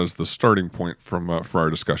get that as the starting point for our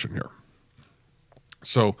discussion here.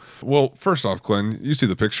 So, well, first off, Glenn, you see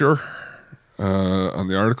the picture on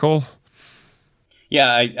the article. Yeah,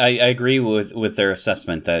 I agree with their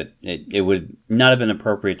assessment that it would not have been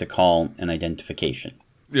appropriate to call an identification.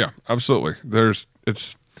 Yeah, absolutely.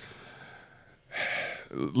 It's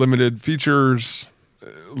limited features,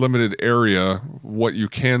 limited area. What you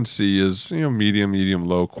can see is medium,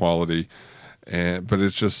 low quality, but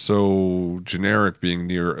it's just so generic being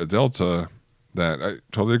near a delta that I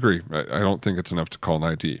totally agree. I don't think it's enough to call an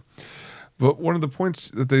ID. But one of the points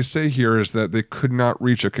that they say here is that they could not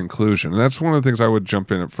reach a conclusion. And that's one of the things I would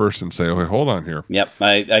jump in at first and say, okay, hold on here. Yep,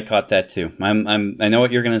 I caught that too. I know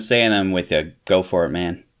what you're going to say, and I'm with you. Go for it,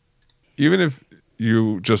 man. Even if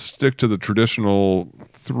you just stick to the traditional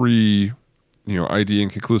 3, ID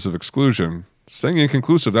inconclusive exclusion, saying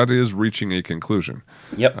inconclusive, that is reaching a conclusion.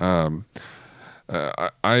 Yep.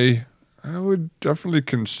 I would definitely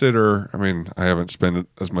consider. I mean, I haven't spent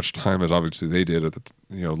as much time as obviously they did at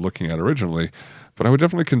looking at originally, but I would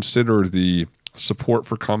definitely consider the support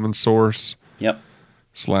for common source. Yep.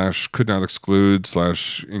 / could not exclude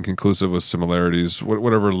 / inconclusive with similarities.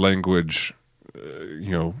 Whatever language,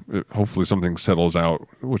 hopefully something settles out,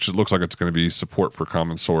 which it looks like it's going to be support for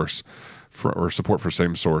common source, or support for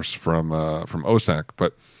same source from OSAC,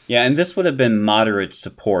 but. Yeah, and this would have been moderate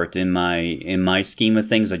support in my scheme of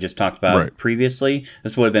things I just talked about previously.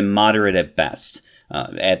 This would have been moderate at best,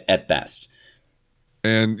 at best.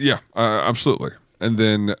 And yeah, absolutely. And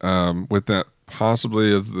then with that,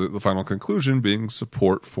 possibly as the final conclusion being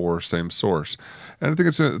support for same source. And I think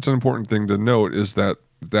it's an important thing to note is that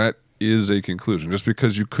is a conclusion. Just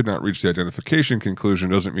because you could not reach the identification conclusion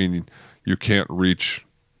doesn't mean you can't reach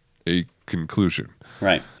a conclusion.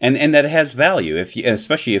 Right, and that has value,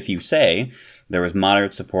 especially if you say there was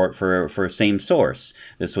moderate support for same source.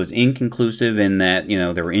 This was inconclusive in that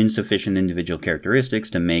there were insufficient individual characteristics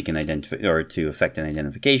to make an or to affect an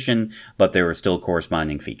identification, but there were still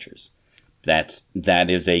corresponding features. That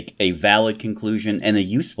is a valid conclusion and a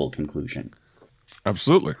useful conclusion.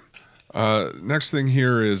 Absolutely. Next thing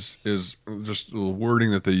here is just the wording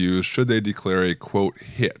that they use. Should they declare a quote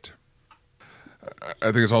hit?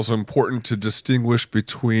 I think it's also important to distinguish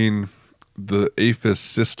between the APHIS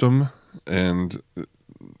system and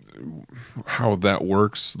how that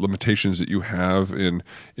works, limitations that you have in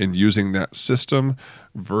using that system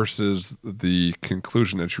versus the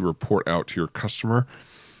conclusion that you report out to your customer.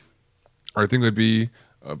 I think it would be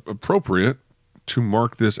appropriate to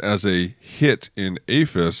mark this as a hit in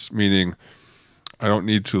APHIS, meaning I don't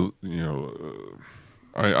need to,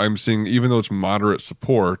 I'm seeing, even though it's moderate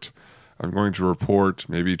support, I'm going to report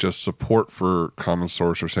maybe just support for common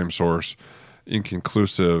source or same source,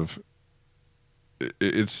 inconclusive.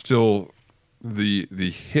 It's still the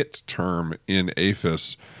hit term in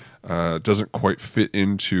APHIS doesn't quite fit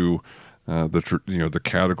into the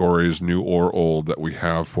categories new or old that we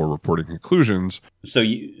have for reporting conclusions. So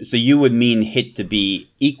you would mean hit to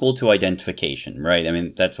be equal to identification, right? I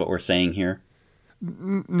mean, that's what we're saying here.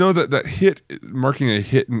 No, that hit, marking a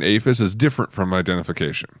hit in APHIS is different from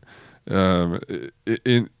identification.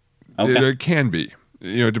 It can be,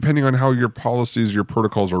 depending on how your policies, your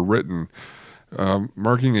protocols are written.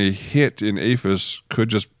 Marking a hit in APHIS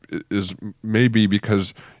is maybe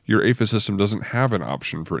because your APHIS system doesn't have an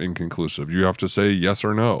option for inconclusive. You have to say yes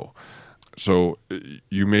or no. So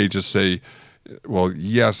you may just say, well,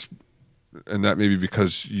 yes, and that may be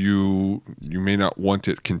because you may not want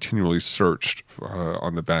it continually searched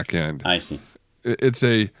on the back end. I see. It's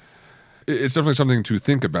definitely something to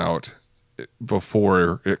think about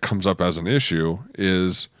before it comes up as an issue.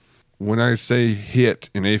 Is when I say hit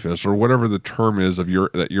in APHIS, or whatever the term is that your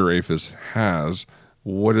APHIS has,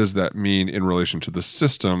 what does that mean in relation to the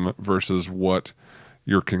system versus what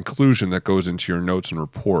your conclusion that goes into your notes and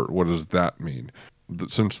report? What does that mean?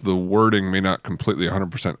 Since the wording may not completely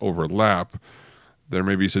 100% overlap, there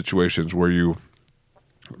may be situations where you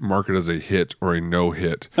mark it as a hit or a no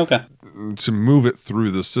hit. Okay. To move it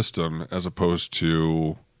through the system as opposed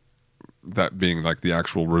to that being like the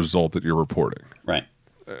actual result that you're reporting. Right.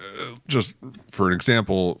 Just for an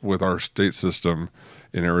example, with our state system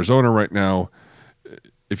in Arizona right now,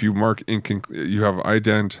 if you mark you have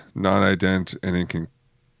ident, non-ident, and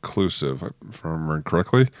inconclusive, if I remember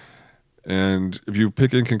correctly. And if you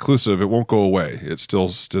pick inconclusive, it won't go away. It still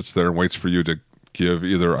sits there and waits for you to give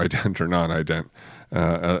either ident or non-ident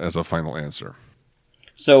as a final answer.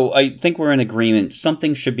 So I think we're in agreement.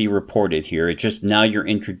 Something should be reported here. It's just now you're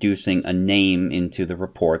introducing a name into the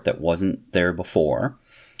report that wasn't there before.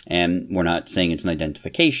 And we're not saying it's an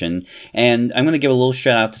identification. And I'm going to give a little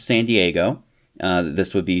shout out to San Diego.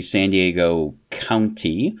 This would be San Diego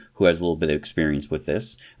County, who has a little bit of experience with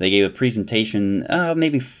this. They gave a presentation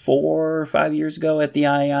maybe 4 or 5 years ago at the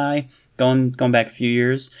IAI, going back a few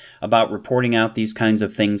years, about reporting out these kinds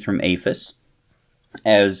of things from APHIS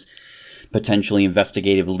as potentially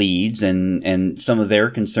investigative leads, and some of their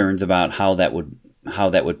concerns about how that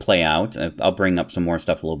would play out. I'll bring up some more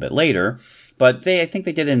stuff a little bit later. But I think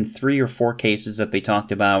they did it in 3 or 4 cases that they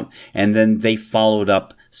talked about, and then they followed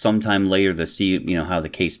up sometime later to see, how the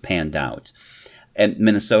case panned out. At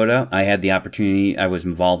Minnesota, I had the opportunity, I was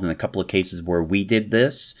involved in a couple of cases where we did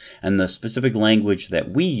this, and the specific language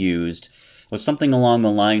that we used was something along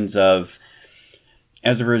the lines of,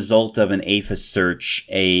 as a result of an APHIS search,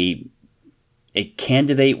 a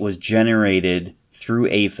candidate was generated through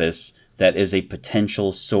APHIS that is a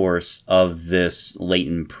potential source of this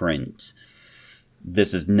latent print.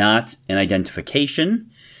 This is not an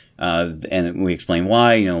identification, and we explain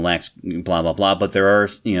why, lacks blah, blah, blah, but there are,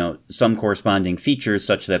 some corresponding features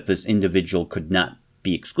such that this individual could not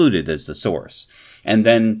be excluded as the source. And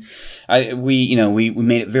then we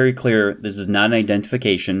made it very clear this is not an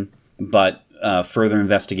identification, but further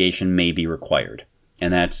investigation may be required.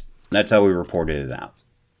 And that's how we reported it out.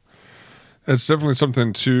 It's definitely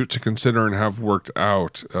something to consider and have worked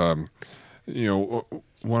out.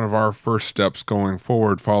 One of our first steps going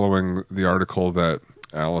forward following the article that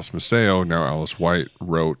Alice Maceo, now Alice White,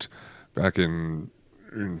 wrote back in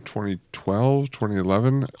 2012,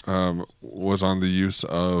 2011, was on the use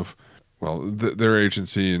of, their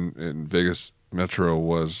agency in Vegas Metro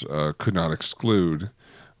was could not exclude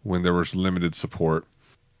when there was limited support.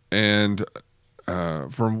 And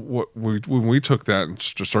from when we took that and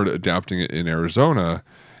started adapting it in Arizona,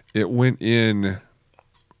 it went in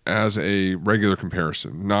as a regular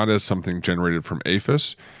comparison, not as something generated from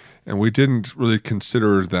APHIS. And we didn't really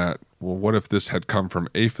consider that, what if this had come from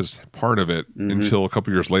APHIS part of it until a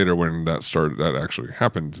couple years later when that actually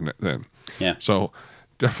happened then. Yeah. So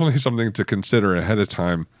definitely something to consider ahead of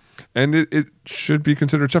time. And it should be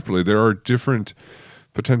considered separately. There are different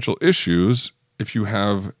potential issues if you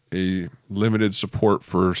have a limited support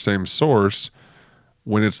for same source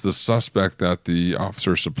when it's the suspect that the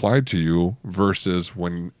officer supplied to you versus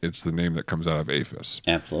when it's the name that comes out of APHIS.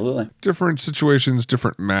 Absolutely. Different situations,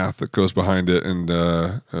 different math that goes behind it, and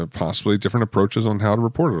possibly different approaches on how to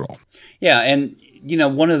report it all. Yeah, and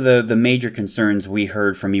one of the major concerns we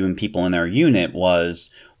heard from even people in our unit was,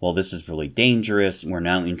 this is really dangerous. We're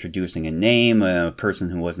now introducing a name, a person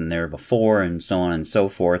who wasn't there before, and so on and so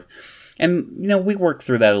forth. And, we worked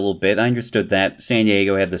through that a little bit. I understood that San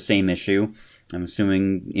Diego had the same issue. I'm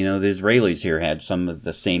assuming, the Israelis here had some of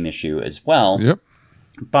the same issue as well. Yep.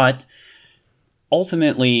 But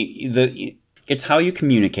ultimately, it's how you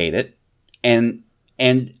communicate it and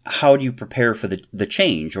how do you prepare for the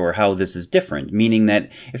change or how this is different. Meaning that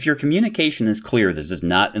if your communication is clear, this is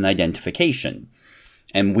not an identification.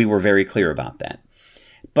 And we were very clear about that.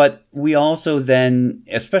 But we also then,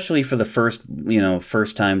 especially for the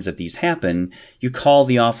first times that these happen, you call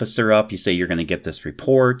the officer up, you say you're going to get this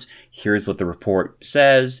report, here's what the report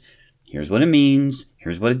says, here's what it means,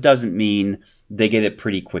 here's what it doesn't mean. They get it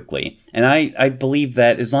pretty quickly. And I believe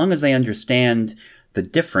that as long as they understand the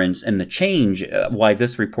difference and the change, why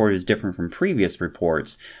this report is different from previous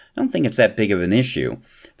reports, I don't think it's that big of an issue.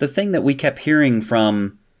 The thing that we kept hearing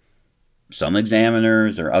from some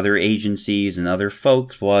examiners or other agencies and other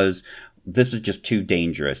folks was, this is just too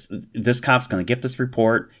dangerous. This cop's going to get this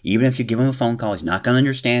report. Even if you give him a phone call, he's not going to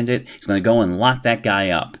understand it. He's going to go and lock that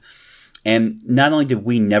guy up. And not only did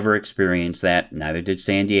we never experience that, neither did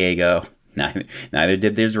San Diego, neither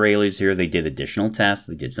did the Israelis here. They did additional tests.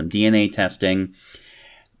 They did some DNA testing.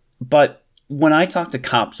 But when I talk to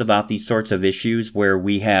cops about these sorts of issues where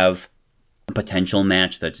we have potential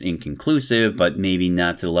match that's inconclusive, but maybe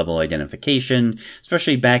not to the level of identification,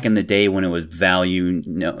 especially back in the day when it was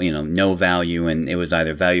no value, and it was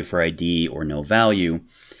either value for ID or no value.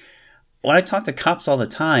 Well, I talk to cops all the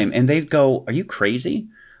time, and they'd go, "Are you crazy?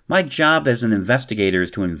 My job as an investigator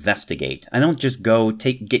is to investigate. I don't just go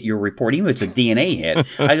get your report, even if it's a DNA hit.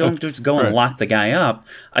 I don't just go and lock the guy up.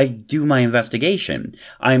 I do my investigation.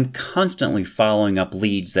 I'm constantly following up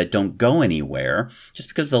leads that don't go anywhere just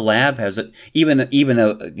because the lab has it.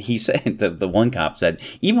 He said, the one cop said,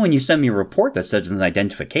 even when you send me a report that says an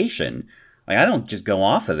identification, I don't just go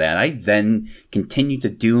off of that. I then continue to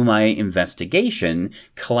do my investigation,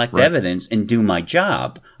 collect evidence, and do my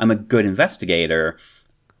job. I'm a good investigator.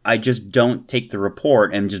 I just don't take the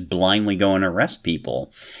report and just blindly go and arrest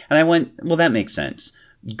people." And I went, well, that makes sense.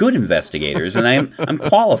 Good investigators, and I'm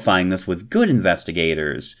qualifying this with good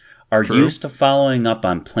investigators, are used to following up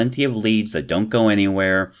on plenty of leads that don't go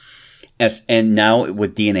anywhere. And now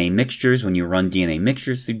with DNA mixtures, when you run DNA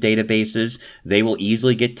mixtures through databases, they will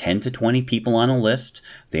easily get 10 to 20 people on a list.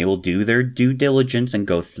 They will do their due diligence and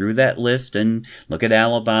go through that list and look at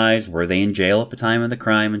alibis, were they in jail at the time of the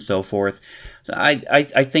crime, and so forth. So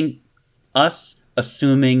I think us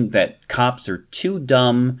assuming that cops are too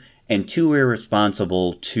dumb and too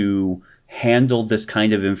irresponsible to handle this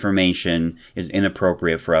kind of information is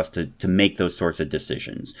inappropriate for us to make those sorts of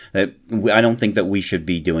decisions. I don't think that we should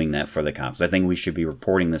be doing that for the cops. I think we should be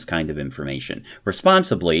reporting this kind of information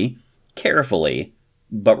responsibly, carefully,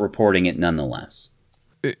 but reporting it nonetheless.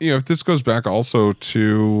 If this goes back also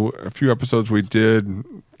to a few episodes we did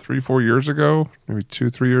 3-4 years ago, maybe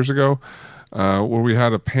 2-3 years ago, where we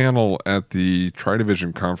had a panel at the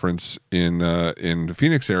Tri-Division conference in the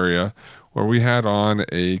Phoenix area, where we had on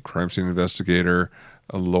a crime scene investigator,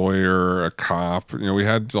 a lawyer, a cop. We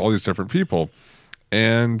had all these different people,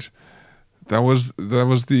 and that was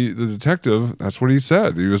the detective. That's what he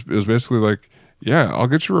said. It was basically like, yeah, I'll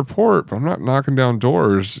get your report, but I'm not knocking down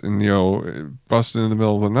doors and busting in the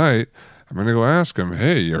middle of the night. I'm gonna go ask him,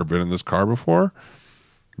 hey, you ever been in this car before?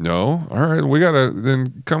 No. All right, we gotta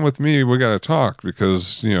then come with me. We gotta talk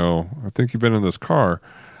because I think you've been in this car.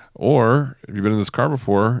 Or have you been in this car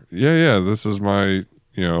before? Yeah. This is my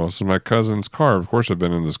cousin's car. Of course, I've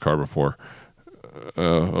been in this car before.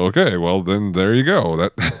 Okay, well then there you go.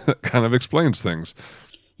 That kind of explains things.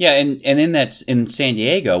 Yeah, and in San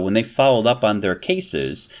Diego, when they followed up on their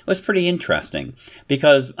cases, it was pretty interesting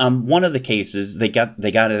because one of the cases they got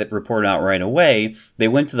it reported out right away. They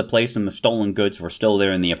went to the place and the stolen goods were still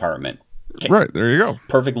there in the apartment. Okay. Right, there you go.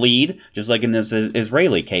 Perfect lead, just like in this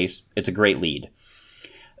Israeli case. It's a great lead.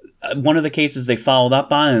 One of the cases they followed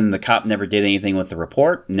up on, and the cop never did anything with the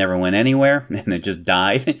report, never went anywhere, and it just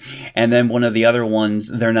died. And then one of the other ones,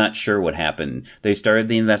 they're not sure what happened. They started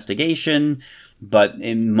the investigation, but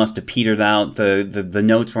it must have petered out. The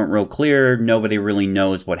notes weren't real clear. Nobody really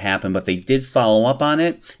knows what happened, but they did follow up on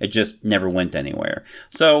it. It just never went anywhere.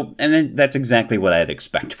 So, and then that's exactly what I'd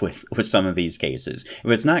expect with some of these cases.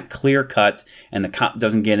 If it's not clear cut and the cop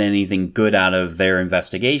doesn't get anything good out of their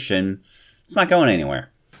investigation, it's not going anywhere.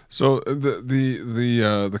 So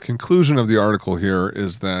the conclusion of the article here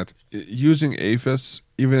is that using APHIS,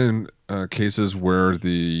 even in cases where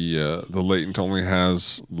the latent only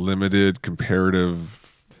has limited comparative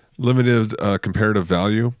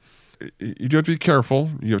value, you do have to be careful.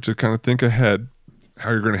 You have to kind of think ahead how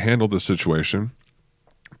you're going to handle the situation,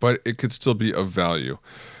 but it could still be of value.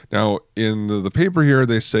 Now, in the paper here,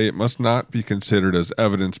 they say it must not be considered as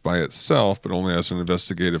evidence by itself, but only as an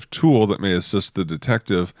investigative tool that may assist the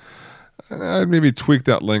detective. And I'd maybe tweak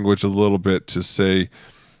that language a little bit to say,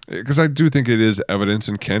 because I do think it is evidence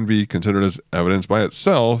and can be considered as evidence by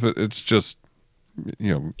itself. It's just,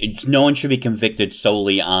 no one should be convicted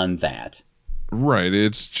solely on that. Right.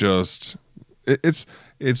 It's just,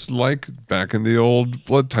 it's like back in the old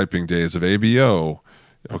blood typing days of ABO.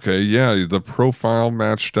 Okay, yeah, the profile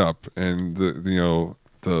matched up, and the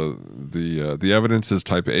evidence is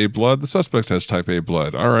type A blood. The suspect has type A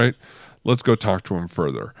blood. All right, let's go talk to him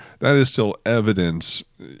further. That is still evidence.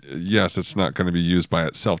 Yes, it's not going to be used by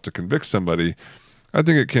itself to convict somebody. I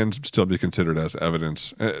think it can still be considered as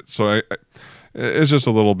evidence. So it's just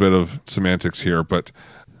a little bit of semantics here, but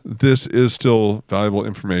this is still valuable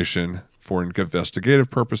information for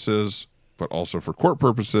investigative purposes, but also for court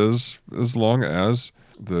purposes, as long as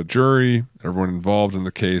the jury, everyone involved in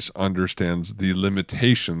the case, understands the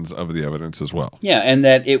limitations of the evidence as well. Yeah, and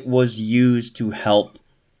that it was used to help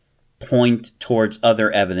point towards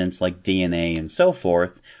other evidence like DNA and so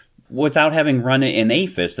forth. Without having run it in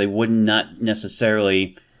APHIS, they would not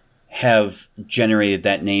necessarily have generated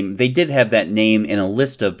that name. They did have that name in a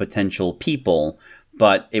list of potential people,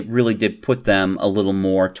 but it really did put them a little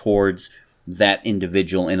more towards that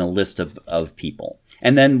individual in a list of people.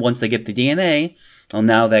 And then once they get the DNA, well,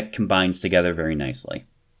 now that combines together very nicely.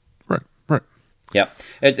 Right. Yeah,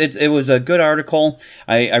 it was a good article.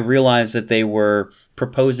 I realized that they were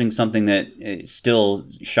proposing something that still,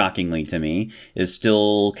 shockingly to me, is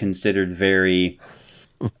still considered very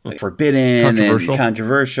forbidden and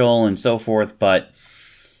controversial and so forth, but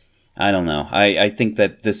I don't know. I think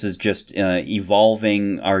that this is just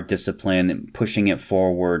evolving our discipline, pushing it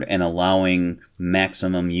forward, and allowing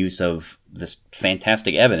maximum use of this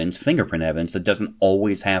fantastic evidence, fingerprint evidence, that doesn't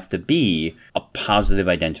always have to be a positive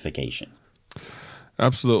identification.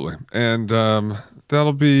 Absolutely. And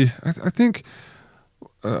that'll be, I think,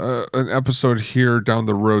 an episode here down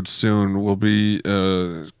the road soon. We'll be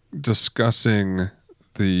discussing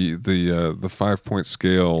the 5-point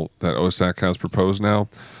scale that OSAC has proposed now.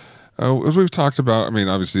 as we've talked about, I mean,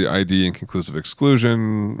 obviously ID and conclusive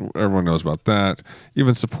exclusion, everyone knows about that.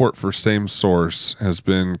 Even support for same source has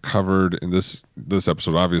been covered in this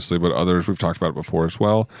episode, obviously, but others we've talked about it before as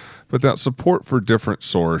well. But that support for different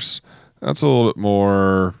source, that's a little bit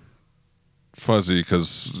more fuzzy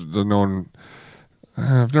because no one.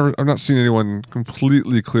 I've not seen anyone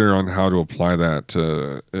completely clear on how to apply that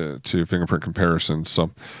to fingerprint comparisons.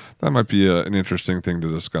 So that might be an interesting thing to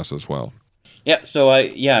discuss as well. Yeah, so I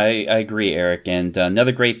agree, Eric. And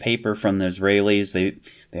another great paper from the Israelis.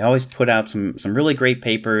 They always put out some really great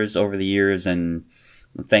papers over the years, and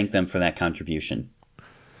thank them for that contribution.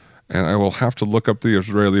 And I will have to look up the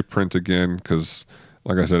Israeli print again because,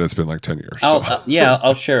 like I said, it's been like 10 years.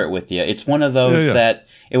 I'll share it with you. It's one of those that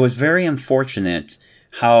it was very unfortunate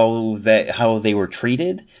how they were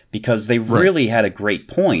treated, because they really had a great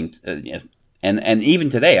point. And even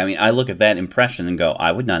today, I mean, I look at that impression and go,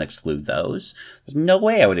 I would not exclude those. There's no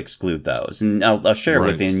way I would exclude those. And I'll share it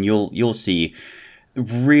with you, and you'll see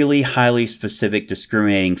really highly specific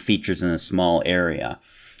discriminating features in a small area.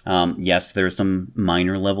 Yes, there are some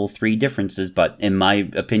minor level 3 differences, but in my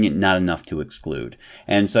opinion, not enough to exclude.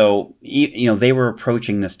 And so, they were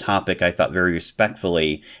approaching this topic, I thought, very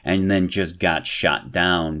respectfully, and then just got shot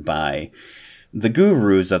down by the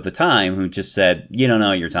gurus of the time who just said, you don't know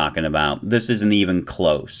what you're talking about. This isn't even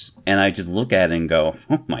close. And I just look at it and go,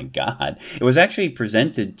 oh my God. It was actually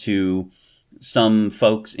presented to some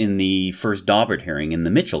folks in the first Daubert hearing in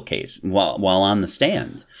the Mitchell case while on the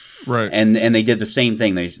stand. Right. And they did the same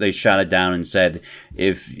thing. They shot it down and said,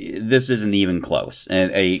 if this isn't even close,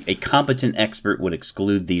 and a competent expert would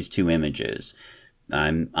exclude these 2 images.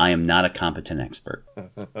 I am not a competent expert.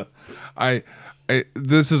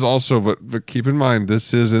 This is also, but keep in mind,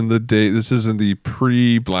 this is in the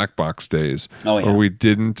pre-black box days, where we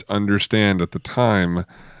didn't understand at the time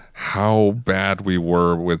how bad we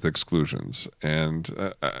were with exclusions,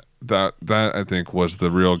 and that I think was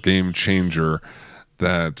the real game changer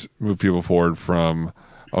that moved people forward from,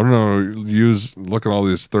 I don't know, look at all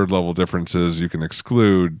these third level differences you can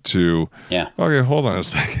exclude to, okay, hold on a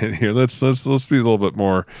second here, let's be a little bit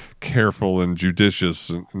more careful and judicious,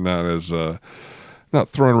 and not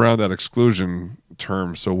throwing around that exclusion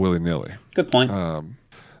term so willy-nilly. Good point.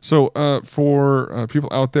 So for people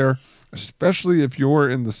out there, especially if you're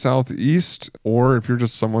in the Southeast, or if you're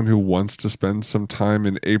just someone who wants to spend some time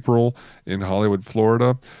in April in Hollywood,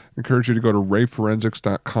 Florida, I encourage you to go to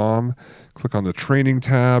rayforensics.com, click on the training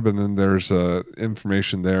tab, and then there's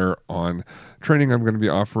information there on training I'm going to be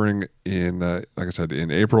offering in, like I said,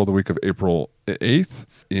 in April, the week of April 8th.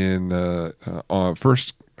 In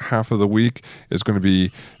first half of the week is going to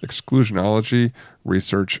be exclusionology,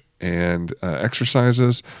 research, and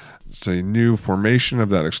exercises. It's a new formation of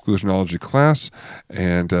that exclusionology class,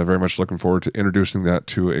 and very much looking forward to introducing that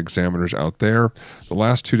to examiners out there. The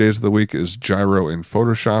last 2 days of the week is Gyro in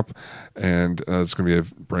Photoshop, and it's going to be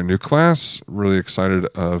a brand new class. Really excited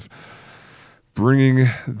of bringing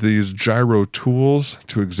these Gyro tools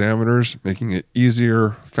to examiners, making it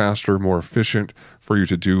easier, faster, more efficient for you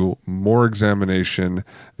to do more examination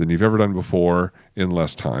than you've ever done before in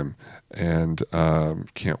less time. And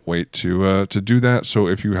can't wait to do that. So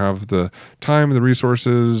if you have the time, the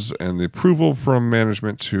resources, and the approval from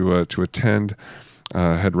management to attend,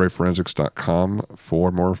 head rayforensics.com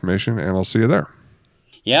for more information, and I'll see you there.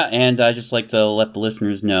 Yeah, and I'd just like to let the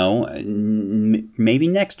listeners know, maybe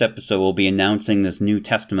next episode we'll be announcing this new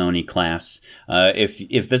testimony class.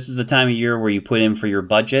 If this is the time of year where you put in for your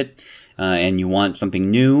budget, and you want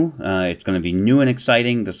something new, it's going to be new and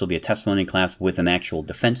exciting. This will be a testimony class with an actual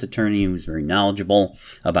defense attorney who's very knowledgeable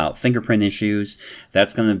about fingerprint issues.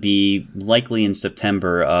 That's going to be likely in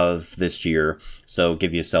September of this year. So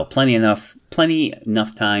give yourself plenty enough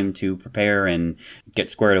time to prepare and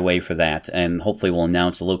get squared away for that. And hopefully we'll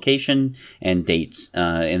announce the location and dates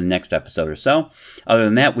in the next episode or so. Other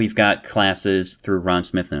than that, we've got classes through Ron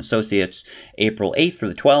Smith & Associates, April 8th through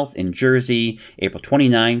the 12th in Jersey, April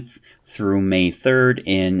 29th through May 3rd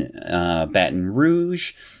in Baton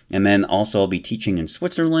Rouge. And then also I'll be teaching in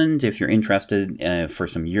Switzerland. If you're interested for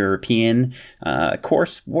some European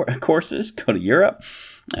courses, go to Europe.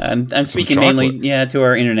 I'm speaking mainly to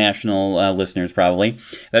our international listeners probably.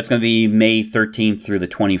 That's going to be May 13th through the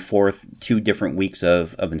 24th, 2 different weeks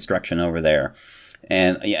of instruction over there.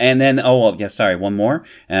 And then, one more.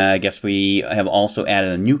 I guess we have also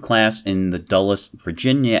added a new class in the Dulles,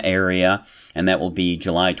 Virginia area, and that will be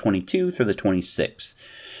July 22 through the 26th.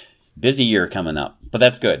 Busy year coming up, but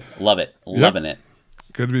that's good. Love it. Loving it.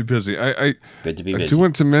 Good to be busy. Good to be busy. I do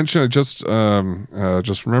want to mention, I just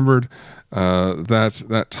remembered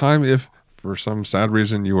that time, if for some sad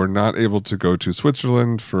reason you are not able to go to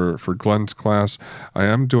Switzerland for Glenn's class, I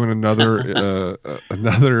am doing another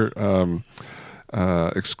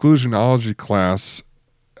exclusionology class.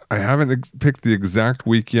 I haven't picked the exact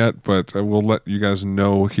week yet, but I will let you guys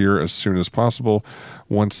know here as soon as possible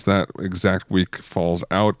once that exact week falls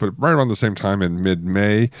out. But right around the same time in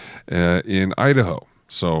mid-May in Idaho.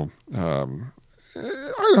 So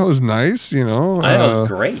Idaho's nice, you know. Idaho's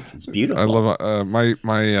great. It's beautiful. I love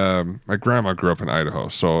my grandma grew up in Idaho,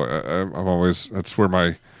 so I've always that's where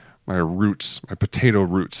my roots, my potato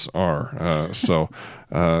roots are. So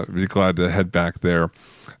be glad to head back there.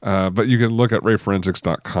 But you can look at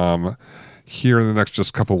rayforensics.com here in the next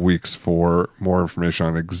just couple weeks for more information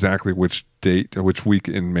on exactly which date, which week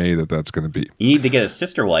in May that's going to be. You need to get a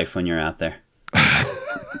sister wife when you're out there.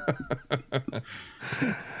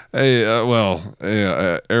 Hey,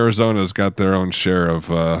 Arizona's got their own share of.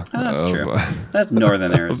 That's true. That's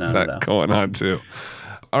northern Arizona, that though. Going on too.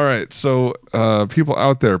 All right, so people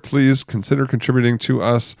out there, please consider contributing to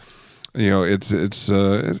us. You know, it's just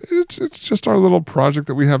our little project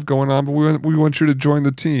that we have going on, but we want you to join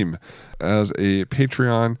the team as a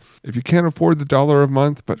Patreon. If you can't afford the $1 a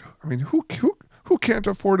month, but I mean, who can't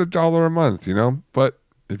afford $1 a month? You know, but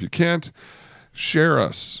if you can't, share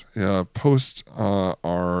us, post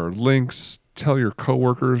our links, tell your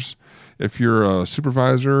coworkers. If you're a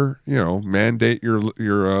supervisor, mandate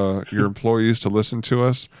your employees to listen to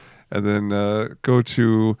us, and then go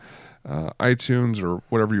to iTunes or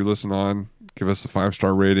whatever you listen on. Give us the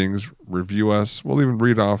 5-star ratings. Review us. We'll even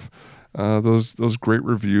read off those great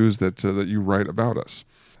reviews that you write about us.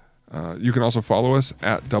 You can also follow us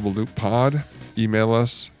at Double Loop Pod. Email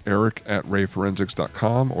us,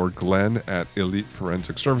 eric@rayforensics.com or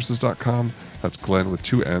glenn@eliteforensicservices.com. That's Glenn with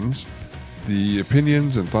 2 N's. The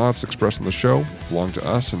opinions and thoughts expressed on the show belong to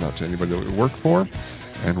us and not to anybody that we work for.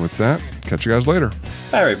 And with that, catch you guys later.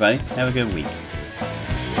 Bye, everybody. Have a good week.